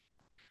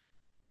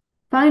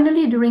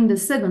 Finally, during the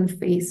second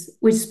phase,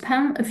 which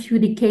spanned a few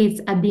decades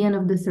at the end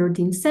of the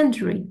 13th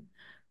century,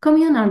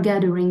 communal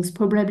gatherings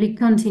probably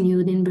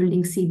continued in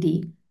Building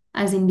CD,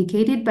 as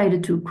indicated by the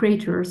two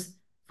craters,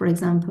 for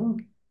example.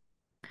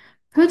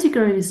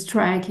 Particularly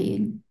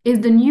striking is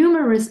the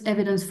numerous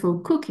evidence for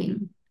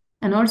cooking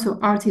and also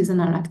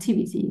artisanal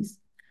activities,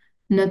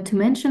 not to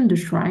mention the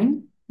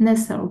shrine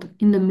nestled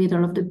in the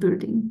middle of the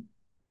building.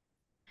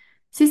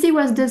 Sissi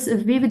was thus a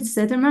vivid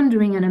settlement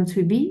during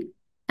LM3B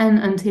and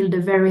until the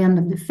very end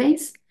of the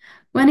phase,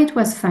 when it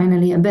was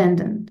finally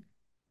abandoned.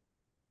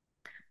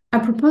 I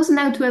propose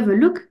now to have a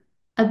look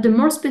at the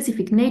more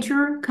specific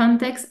nature,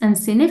 context, and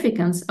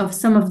significance of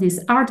some of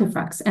these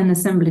artifacts and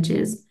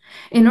assemblages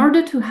in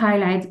order to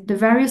highlight the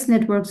various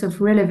networks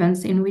of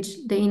relevance in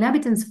which the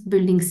inhabitants of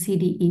Building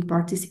CDE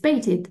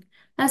participated,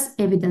 as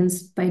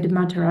evidenced by the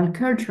material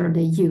culture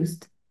they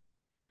used.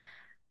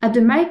 At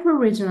the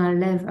micro-regional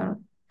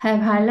level, I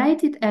have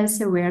highlighted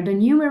elsewhere the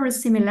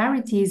numerous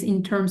similarities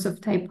in terms of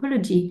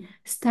typology,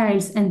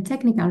 styles, and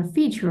technical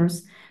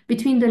features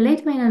between the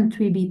late Mainland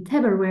 3B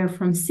tableware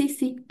from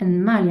Sissi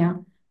and Malia,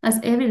 as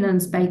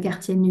evidenced by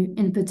Cartier-Nu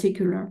in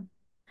particular.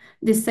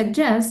 This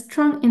suggests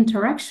strong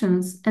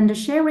interactions and the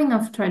sharing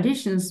of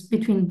traditions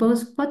between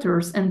both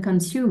potters and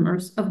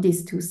consumers of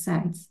these two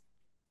sites.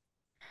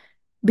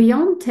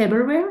 Beyond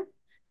tableware,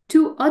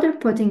 two other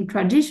potting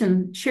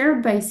traditions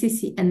shared by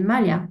Sissi and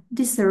Malia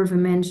deserve a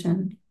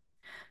mention.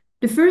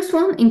 The first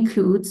one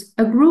includes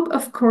a group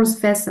of coarse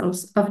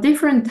vessels of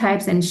different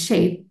types and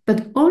shape,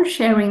 but all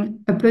sharing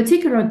a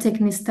particular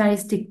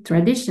technistylistic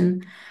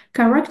tradition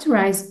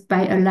characterized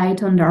by a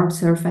light on dark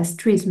surface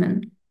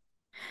treatment.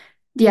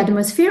 The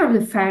atmosphere of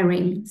the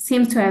firing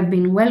seems to have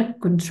been well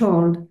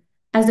controlled,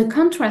 as the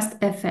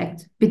contrast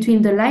effect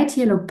between the light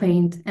yellow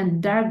paint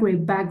and dark gray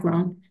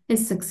background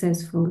is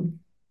successful.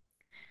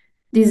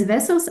 These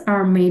vessels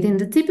are made in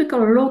the typical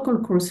local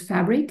coarse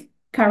fabric,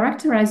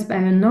 characterized by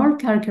an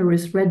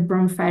all-calcareous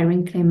red-brown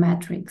firing clay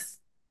matrix.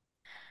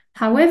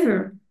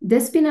 However,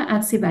 Despina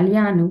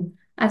Atsivalianu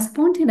has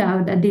pointed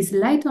out that this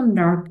light on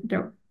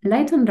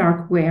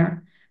dark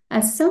wear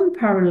has some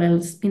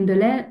parallels in the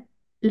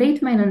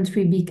late Mainland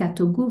 3B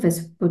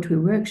Katoguves pottery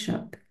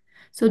workshop,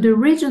 so the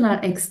regional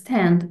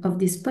extent of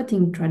this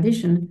potting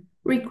tradition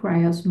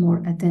requires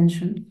more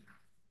attention.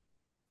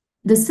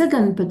 The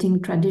second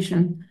potting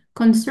tradition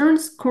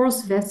concerns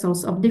coarse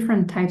vessels of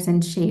different types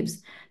and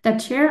shapes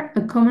that share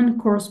a common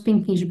coarse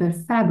pinkish buff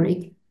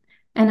fabric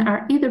and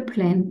are either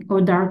plain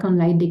or dark and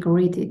light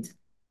decorated.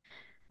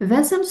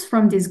 Vessels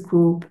from this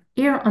group,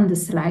 here on the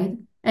slide,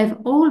 have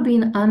all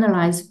been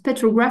analyzed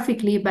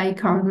petrographically by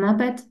Karl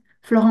Knappet,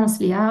 Florence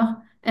Liard,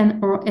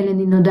 and or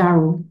Eleni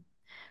Nodaru,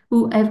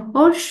 who have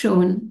all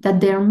shown that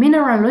their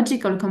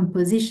mineralogical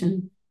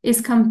composition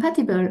is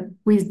compatible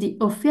with the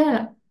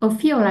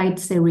ophiolite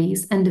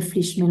series and the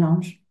Flich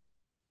melange.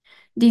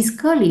 These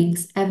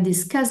colleagues have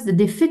discussed the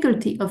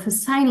difficulty of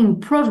assigning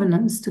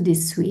provenance to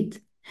this suite,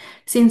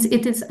 since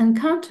it is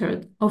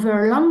encountered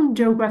over a long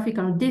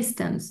geographical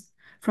distance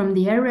from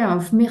the area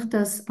of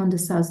Myrtos on the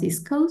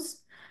southeast coast,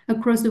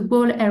 across the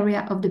whole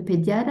area of the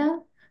Pediada,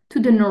 to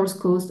the north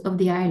coast of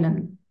the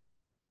island.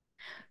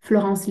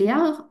 Florence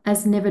Liard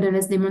has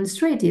nevertheless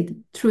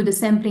demonstrated, through the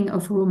sampling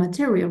of raw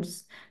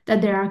materials,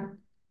 that there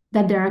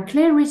are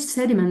clay-rich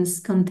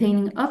sediments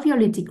containing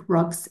ophiolitic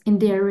rocks in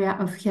the area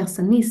of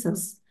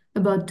Chersonissos,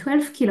 about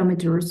 12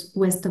 kilometers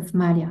west of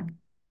Malia.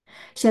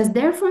 She has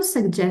therefore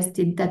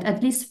suggested that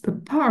at least a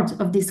part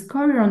of this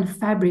Corian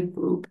fabric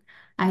group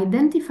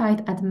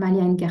identified at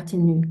Malia and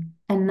Cartier-Nu,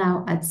 and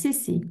now at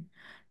Sissi,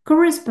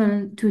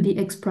 correspond to the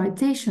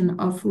exploitation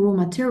of raw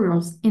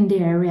materials in the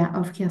area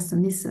of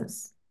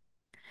Chersonissos.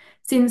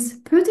 Since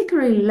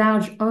particularly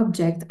large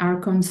objects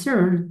are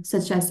concerned,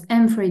 such as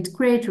amphoid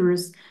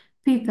craters,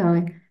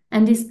 pithoi,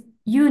 and this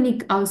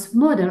unique house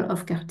model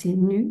of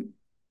Cartier-Nu,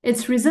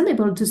 it's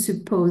reasonable to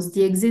suppose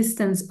the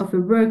existence of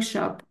a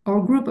workshop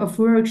or group of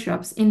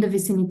workshops in the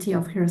vicinity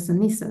of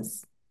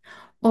Chersonissos.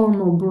 Or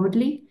more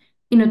broadly,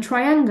 in a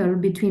triangle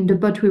between the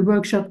pottery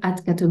workshop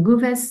at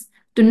Katoguves,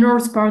 the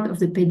north part of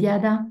the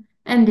Pediada,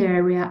 and the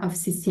area of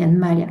Sissi and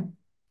Malia.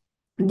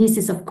 This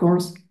is, of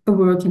course, a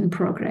work in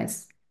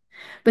progress.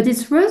 But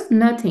it's worth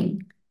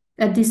noting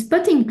that this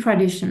potting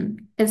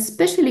tradition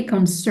especially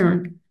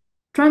concerned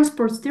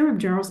transport stirrup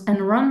jars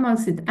and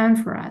round-mouthed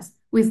amphoras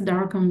with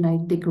dark and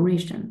light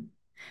decoration.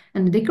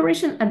 And the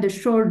decoration at the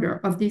shoulder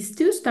of these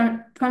two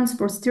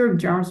transport stirrup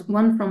jars,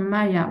 one from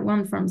Malia,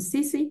 one from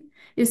Sissi,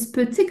 is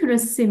particularly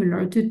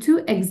similar to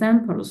two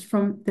examples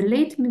from the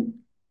late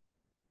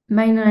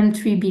mainland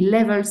 3B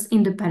levels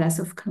in the Palace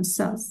of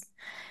Consos,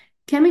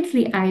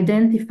 chemically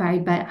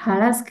identified by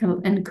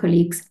Halaskel and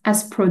colleagues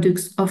as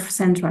products of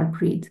Central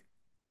Crete.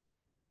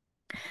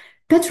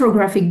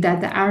 Petrographic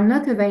data are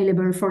not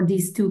available for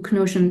these two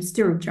Cnosian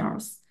stirrup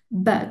jars,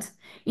 but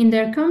in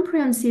their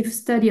comprehensive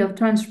study of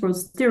transport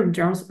stirrup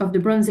jars of the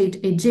Bronze Age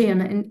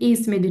Aegean and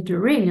East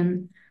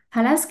Mediterranean,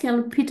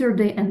 Halaskel,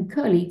 Peterday, and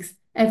colleagues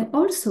have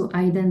also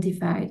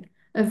identified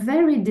a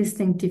very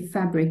distinctive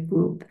fabric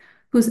group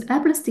whose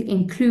aplastic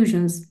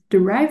inclusions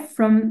derive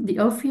from the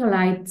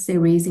ophiolite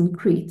series in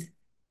Crete.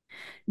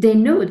 They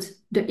note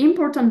the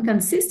important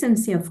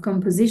consistency of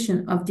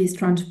composition of these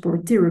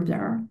transport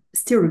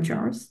stirrup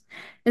jars,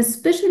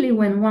 especially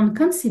when one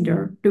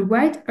considers the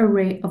wide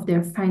array of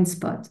their find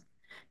spot.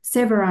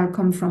 Several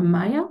come from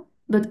Maya,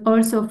 but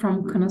also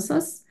from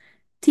Knossos,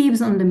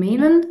 Thebes on the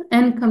mainland,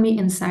 and Komi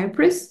in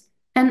Cyprus,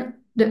 and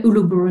the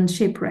Uluburun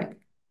shipwreck.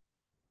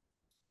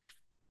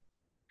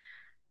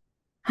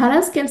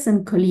 Halaskels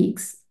and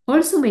colleagues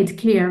also made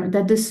clear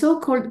that the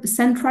so-called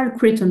Central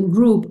Cretan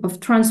group of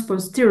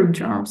transport stirrup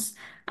jars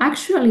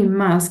actually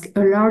mask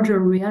a larger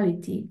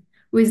reality,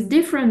 with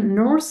different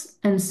north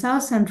and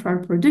south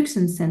central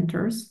production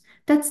centers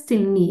that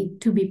still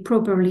need to be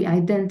properly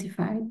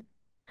identified.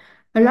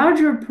 A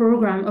larger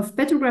program of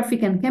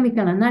petrographic and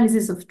chemical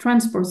analysis of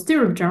transport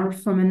stirrup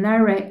jars from an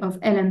array of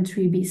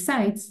LM3B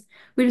sites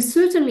will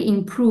certainly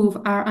improve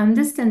our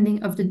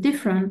understanding of the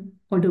different,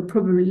 although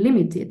probably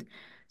limited,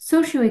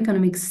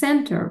 socioeconomic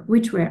centers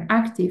which were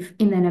active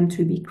in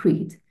LM3B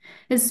Crete,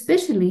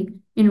 especially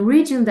in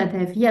regions that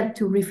have yet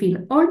to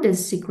reveal all their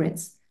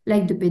secrets,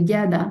 like the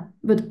Pediada,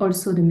 but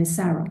also the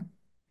Messara.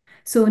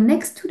 So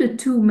next to the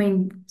two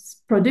main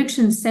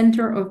production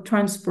centers of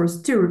transport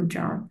stirrup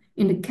jar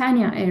in the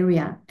Kanya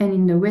area and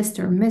in the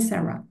western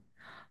Messara,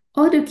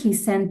 other key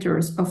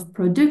centers of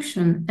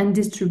production and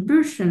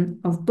distribution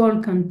of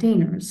bulk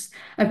containers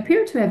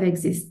appear to have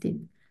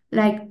existed,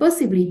 like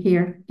possibly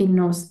here in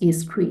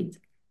northeast Crete.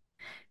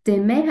 They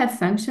may have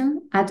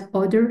functioned at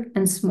other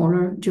and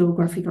smaller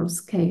geographical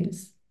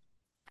scales.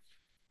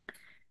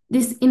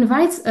 This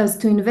invites us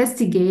to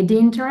investigate the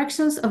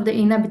interactions of the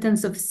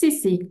inhabitants of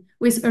Sissi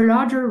with a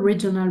larger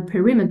regional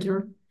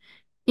perimeter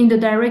in the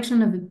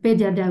direction of the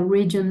Pediada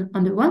region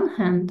on the one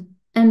hand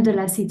and the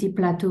Lassiti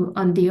Plateau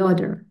on the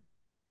other.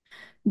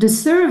 The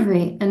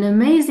survey, an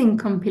amazing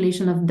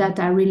compilation of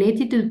data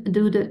related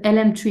to the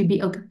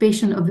LM3B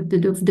occupation of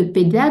the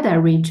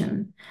Pediada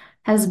region,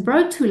 has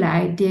brought to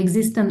light the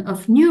existence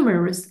of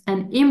numerous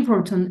and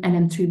important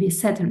LM3B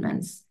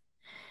settlements.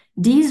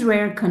 These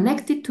were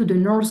connected to the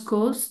north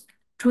coast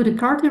through the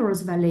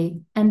Carteros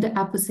Valley and the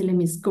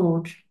Aposellemis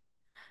Gorge.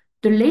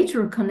 The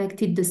latter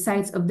connected the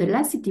sites of the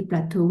Lassiti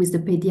Plateau with the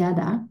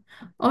Pediada,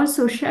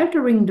 also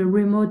sheltering the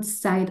remote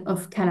side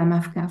of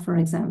Kalamafka, for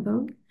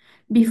example,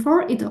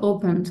 before it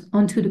opened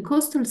onto the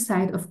coastal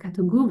side of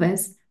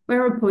Katoguves,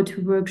 where a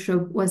pottery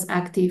workshop was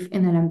active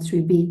in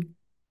LM3B.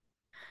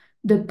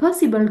 The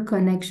possible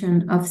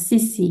connection of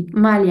Sissi,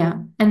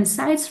 Malia, and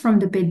sites from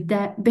the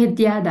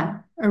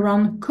Pediada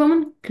around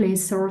common clay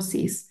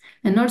sources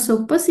and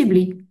also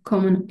possibly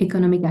common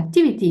economic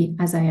activity,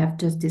 as I have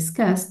just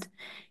discussed,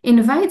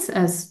 invites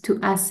us to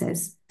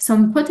assess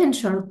some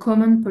potential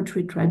common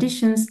pottery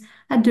traditions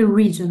at the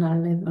regional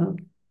level.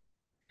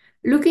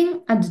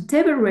 Looking at the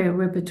tableware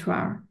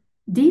repertoire,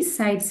 these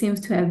sites seem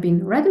to have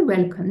been rather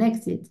well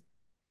connected.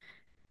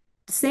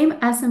 The same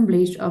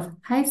assemblage of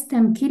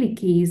high-stem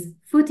kilikis,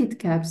 footed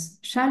cups,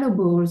 shallow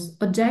bowls,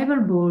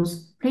 ogival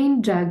bowls,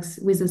 plain jugs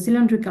with a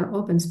cylindrical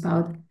open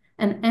spout,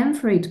 and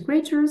amphorate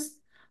craters,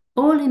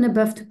 all in a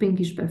buff to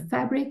pinkish buff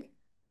fabric,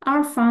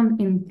 are found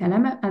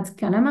at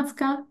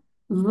Kalamafka,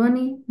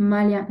 Voni,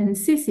 Malia, and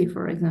Sissi,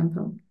 for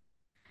example.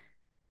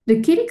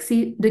 The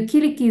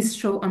kilikis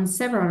show on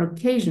several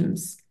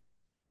occasions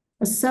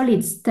a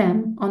solid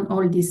stem on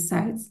all these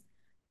sites,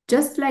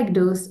 just like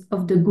those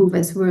of the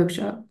Gouves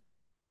workshop.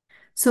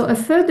 So a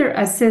further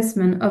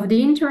assessment of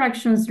the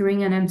interactions during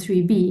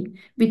LM3B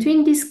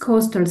between these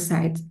coastal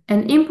sites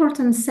and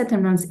important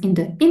settlements in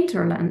the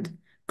hinterland,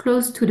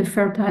 close to the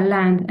fertile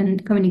land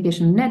and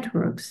communication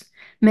networks,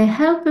 may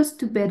help us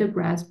to better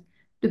grasp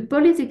the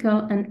political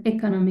and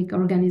economic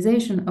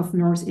organization of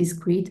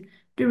Northeast Crete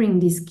during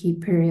this key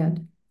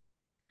period.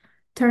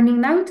 Turning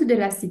now to the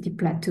Lassiti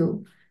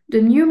Plateau,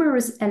 the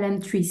numerous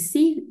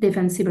LM3C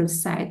defensible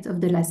sites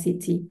of the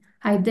Lassiti,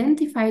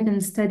 identified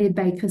and studied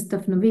by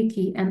Christophe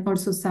Nowicki and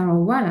also Sarah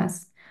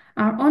Wallace,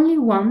 are only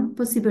one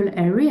possible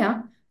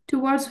area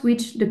towards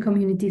which the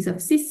communities of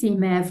Sissi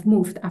may have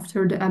moved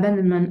after the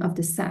abandonment of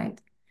the site,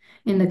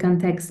 in the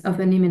context of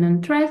an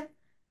imminent threat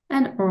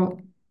and or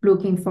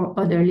looking for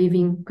other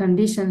living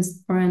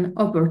conditions or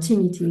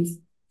opportunities.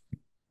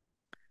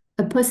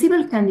 A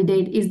possible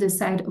candidate is the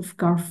site of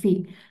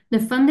Garfi, the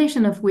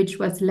foundation of which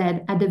was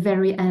laid at the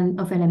very end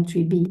of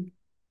LM3B.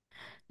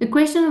 The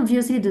question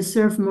obviously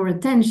deserves more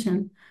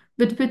attention,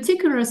 but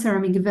particular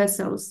ceramic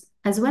vessels,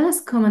 as well as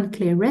common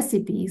clay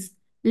recipes,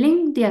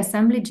 link the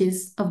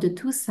assemblages of the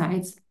two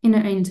sites in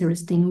an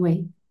interesting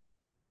way.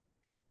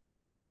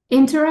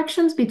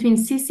 Interactions between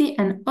Sissi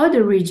and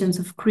other regions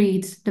of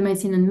Crete, the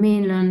Mycenaean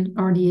mainland,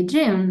 or the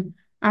Aegean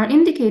are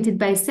indicated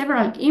by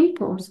several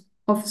imports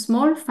of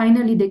small,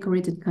 finely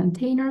decorated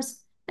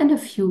containers and a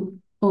few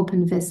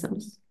open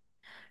vessels.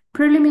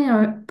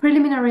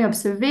 Preliminary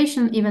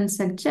observation even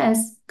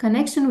suggests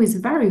connection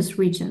with various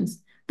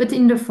regions, but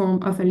in the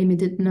form of a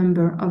limited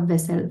number of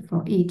vessels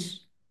for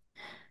each.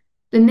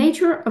 The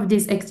nature of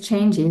these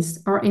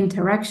exchanges or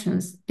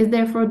interactions is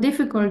therefore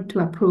difficult to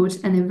approach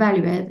and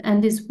evaluate,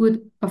 and this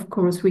would, of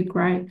course,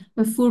 require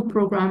a full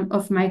program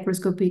of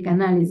microscopic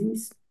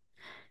analysis.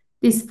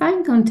 These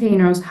fine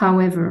containers,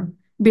 however,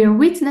 bear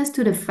witness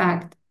to the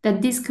fact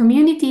that these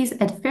communities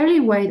had fairly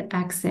wide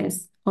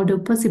access, although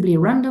possibly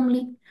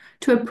randomly,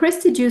 to a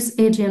prestigious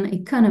Aegean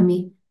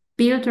economy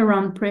built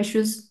around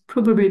precious,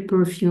 probably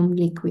perfumed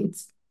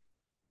liquids.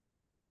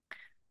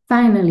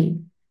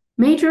 Finally,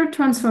 major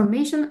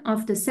transformation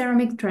of the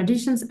ceramic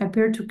traditions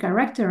appear to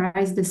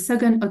characterize the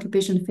second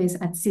occupation phase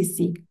at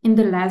Sissi in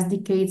the last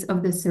decades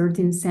of the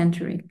 13th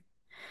century.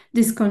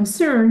 This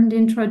concerned the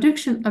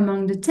introduction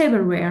among the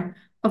tableware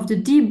of the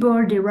deep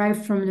bowl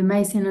derived from the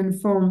Mycenaean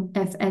form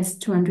FS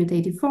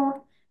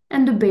 284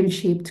 and the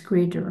bell-shaped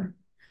crater,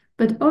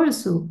 but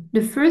also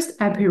the first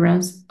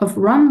appearance of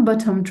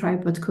round-bottom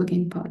tripod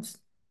cooking pots.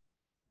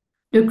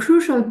 The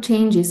crucial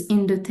changes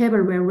in the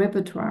tableware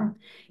repertoire,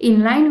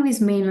 in line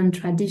with mainland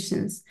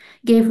traditions,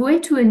 gave way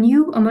to a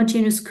new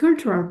homogeneous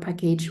cultural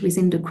package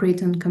within the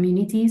Cretan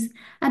communities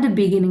at the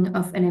beginning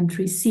of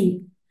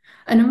LM3C,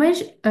 an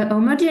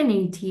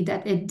homogeneity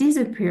that had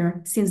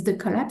disappeared since the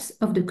collapse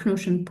of the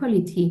Cnotian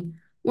polity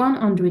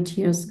 100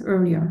 years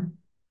earlier.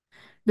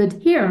 But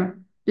here,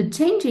 the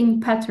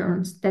changing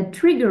patterns that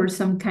trigger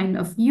some kind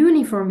of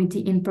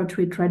uniformity in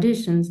pottery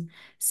traditions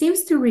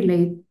seems to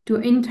relate to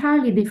an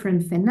entirely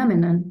different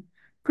phenomenon,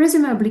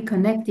 presumably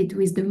connected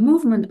with the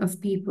movement of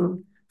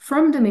people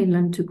from the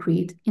mainland to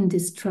Crete in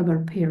this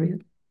troubled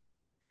period.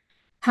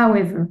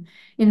 However,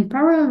 in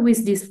parallel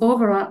with this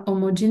overall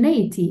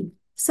homogeneity,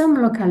 some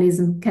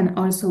localism can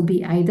also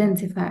be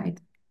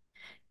identified.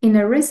 In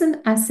a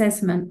recent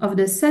assessment of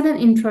the sudden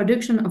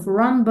introduction of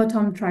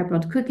round-bottom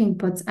tripod cooking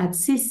pots at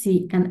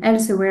Sissi and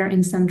elsewhere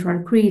in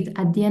central Crete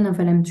at the end of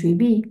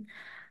LM3B,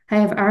 I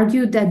have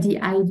argued that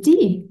the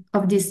idea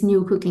of this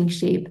new cooking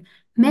shape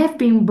may have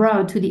been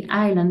brought to the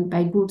island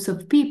by groups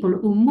of people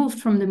who moved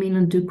from the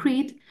mainland to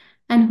Crete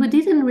and who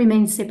didn't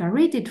remain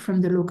separated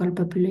from the local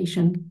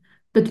population,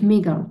 but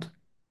mingled.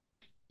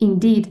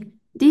 Indeed,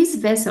 these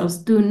vessels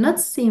do not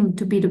seem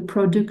to be the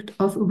product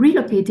of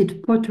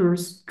relocated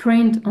potters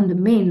trained on the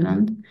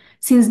mainland,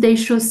 since they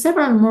show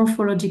several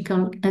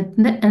morphological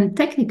and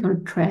technical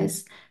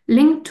traits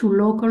linked to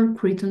local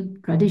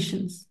Cretan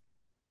traditions.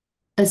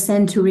 A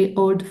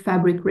century-old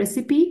fabric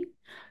recipe,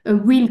 a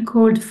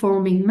wheel-cold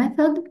forming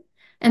method,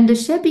 and the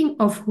shaping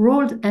of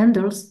rolled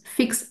handles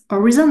fixed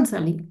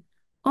horizontally,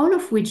 all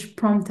of which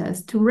prompt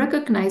us to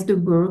recognize the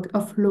work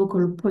of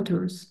local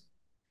potters.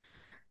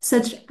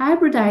 Such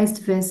hybridized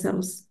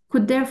vessels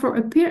could therefore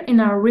appear in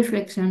our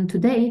reflection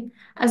today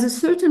as a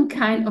certain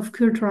kind of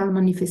cultural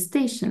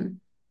manifestation,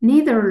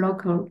 neither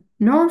local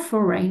nor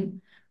foreign,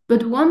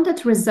 but one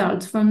that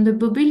results from the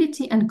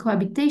mobility and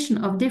cohabitation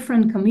of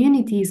different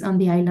communities on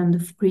the island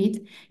of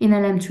Crete in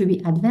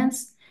LM3B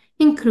advance,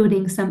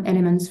 including some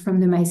elements from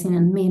the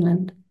Mycenaean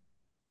mainland.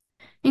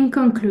 In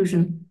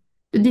conclusion,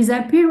 the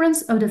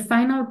disappearance of the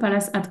final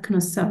palace at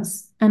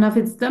Knossos and of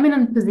its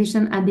dominant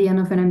position at the end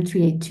of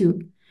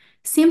LM3A2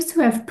 seems to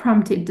have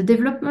prompted the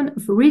development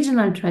of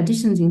regional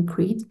traditions in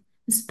Crete,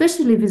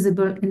 especially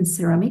visible in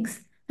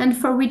ceramics, and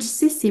for which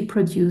Sissi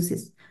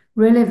produces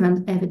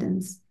relevant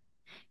evidence.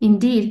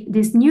 Indeed,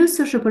 this new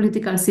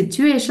sociopolitical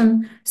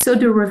situation saw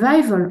the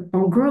revival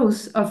or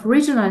growth of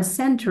regional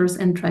centers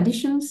and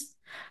traditions,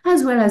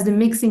 as well as the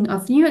mixing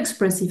of new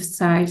expressive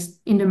styles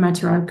in the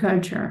material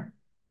culture.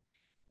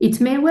 It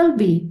may well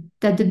be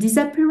that the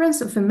disappearance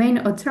of a main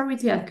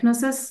authority at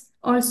Knossos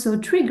also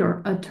triggered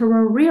a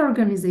thorough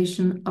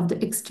reorganization of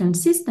the exchange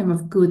system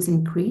of goods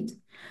in Crete,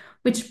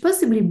 which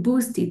possibly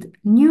boosted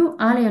new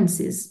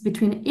alliances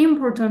between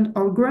important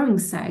or growing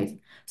sites,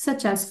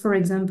 such as, for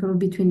example,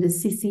 between the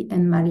Sissi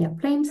and Malia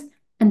plains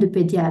and the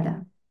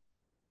Pediada.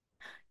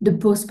 The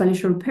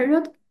post-Palatial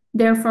period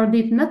therefore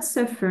did not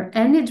suffer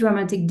any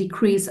dramatic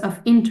decrease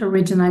of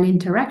interregional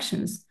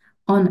interactions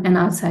on and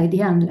outside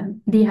the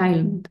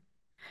island.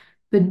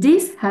 But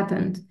this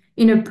happened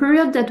in a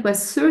period that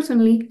was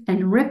certainly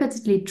and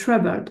repeatedly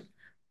troubled,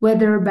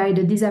 whether by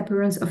the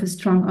disappearance of a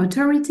strong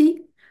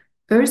authority,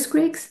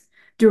 earthquakes,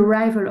 the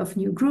arrival of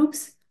new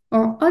groups,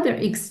 or other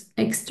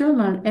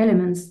external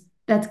elements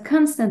that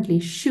constantly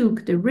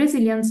shook the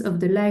resilience of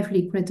the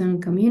lively Cretan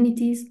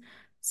communities,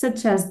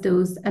 such as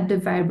those at the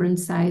vibrant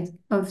site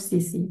of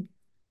Sissi.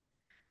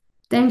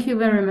 Thank you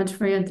very much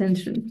for your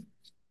attention.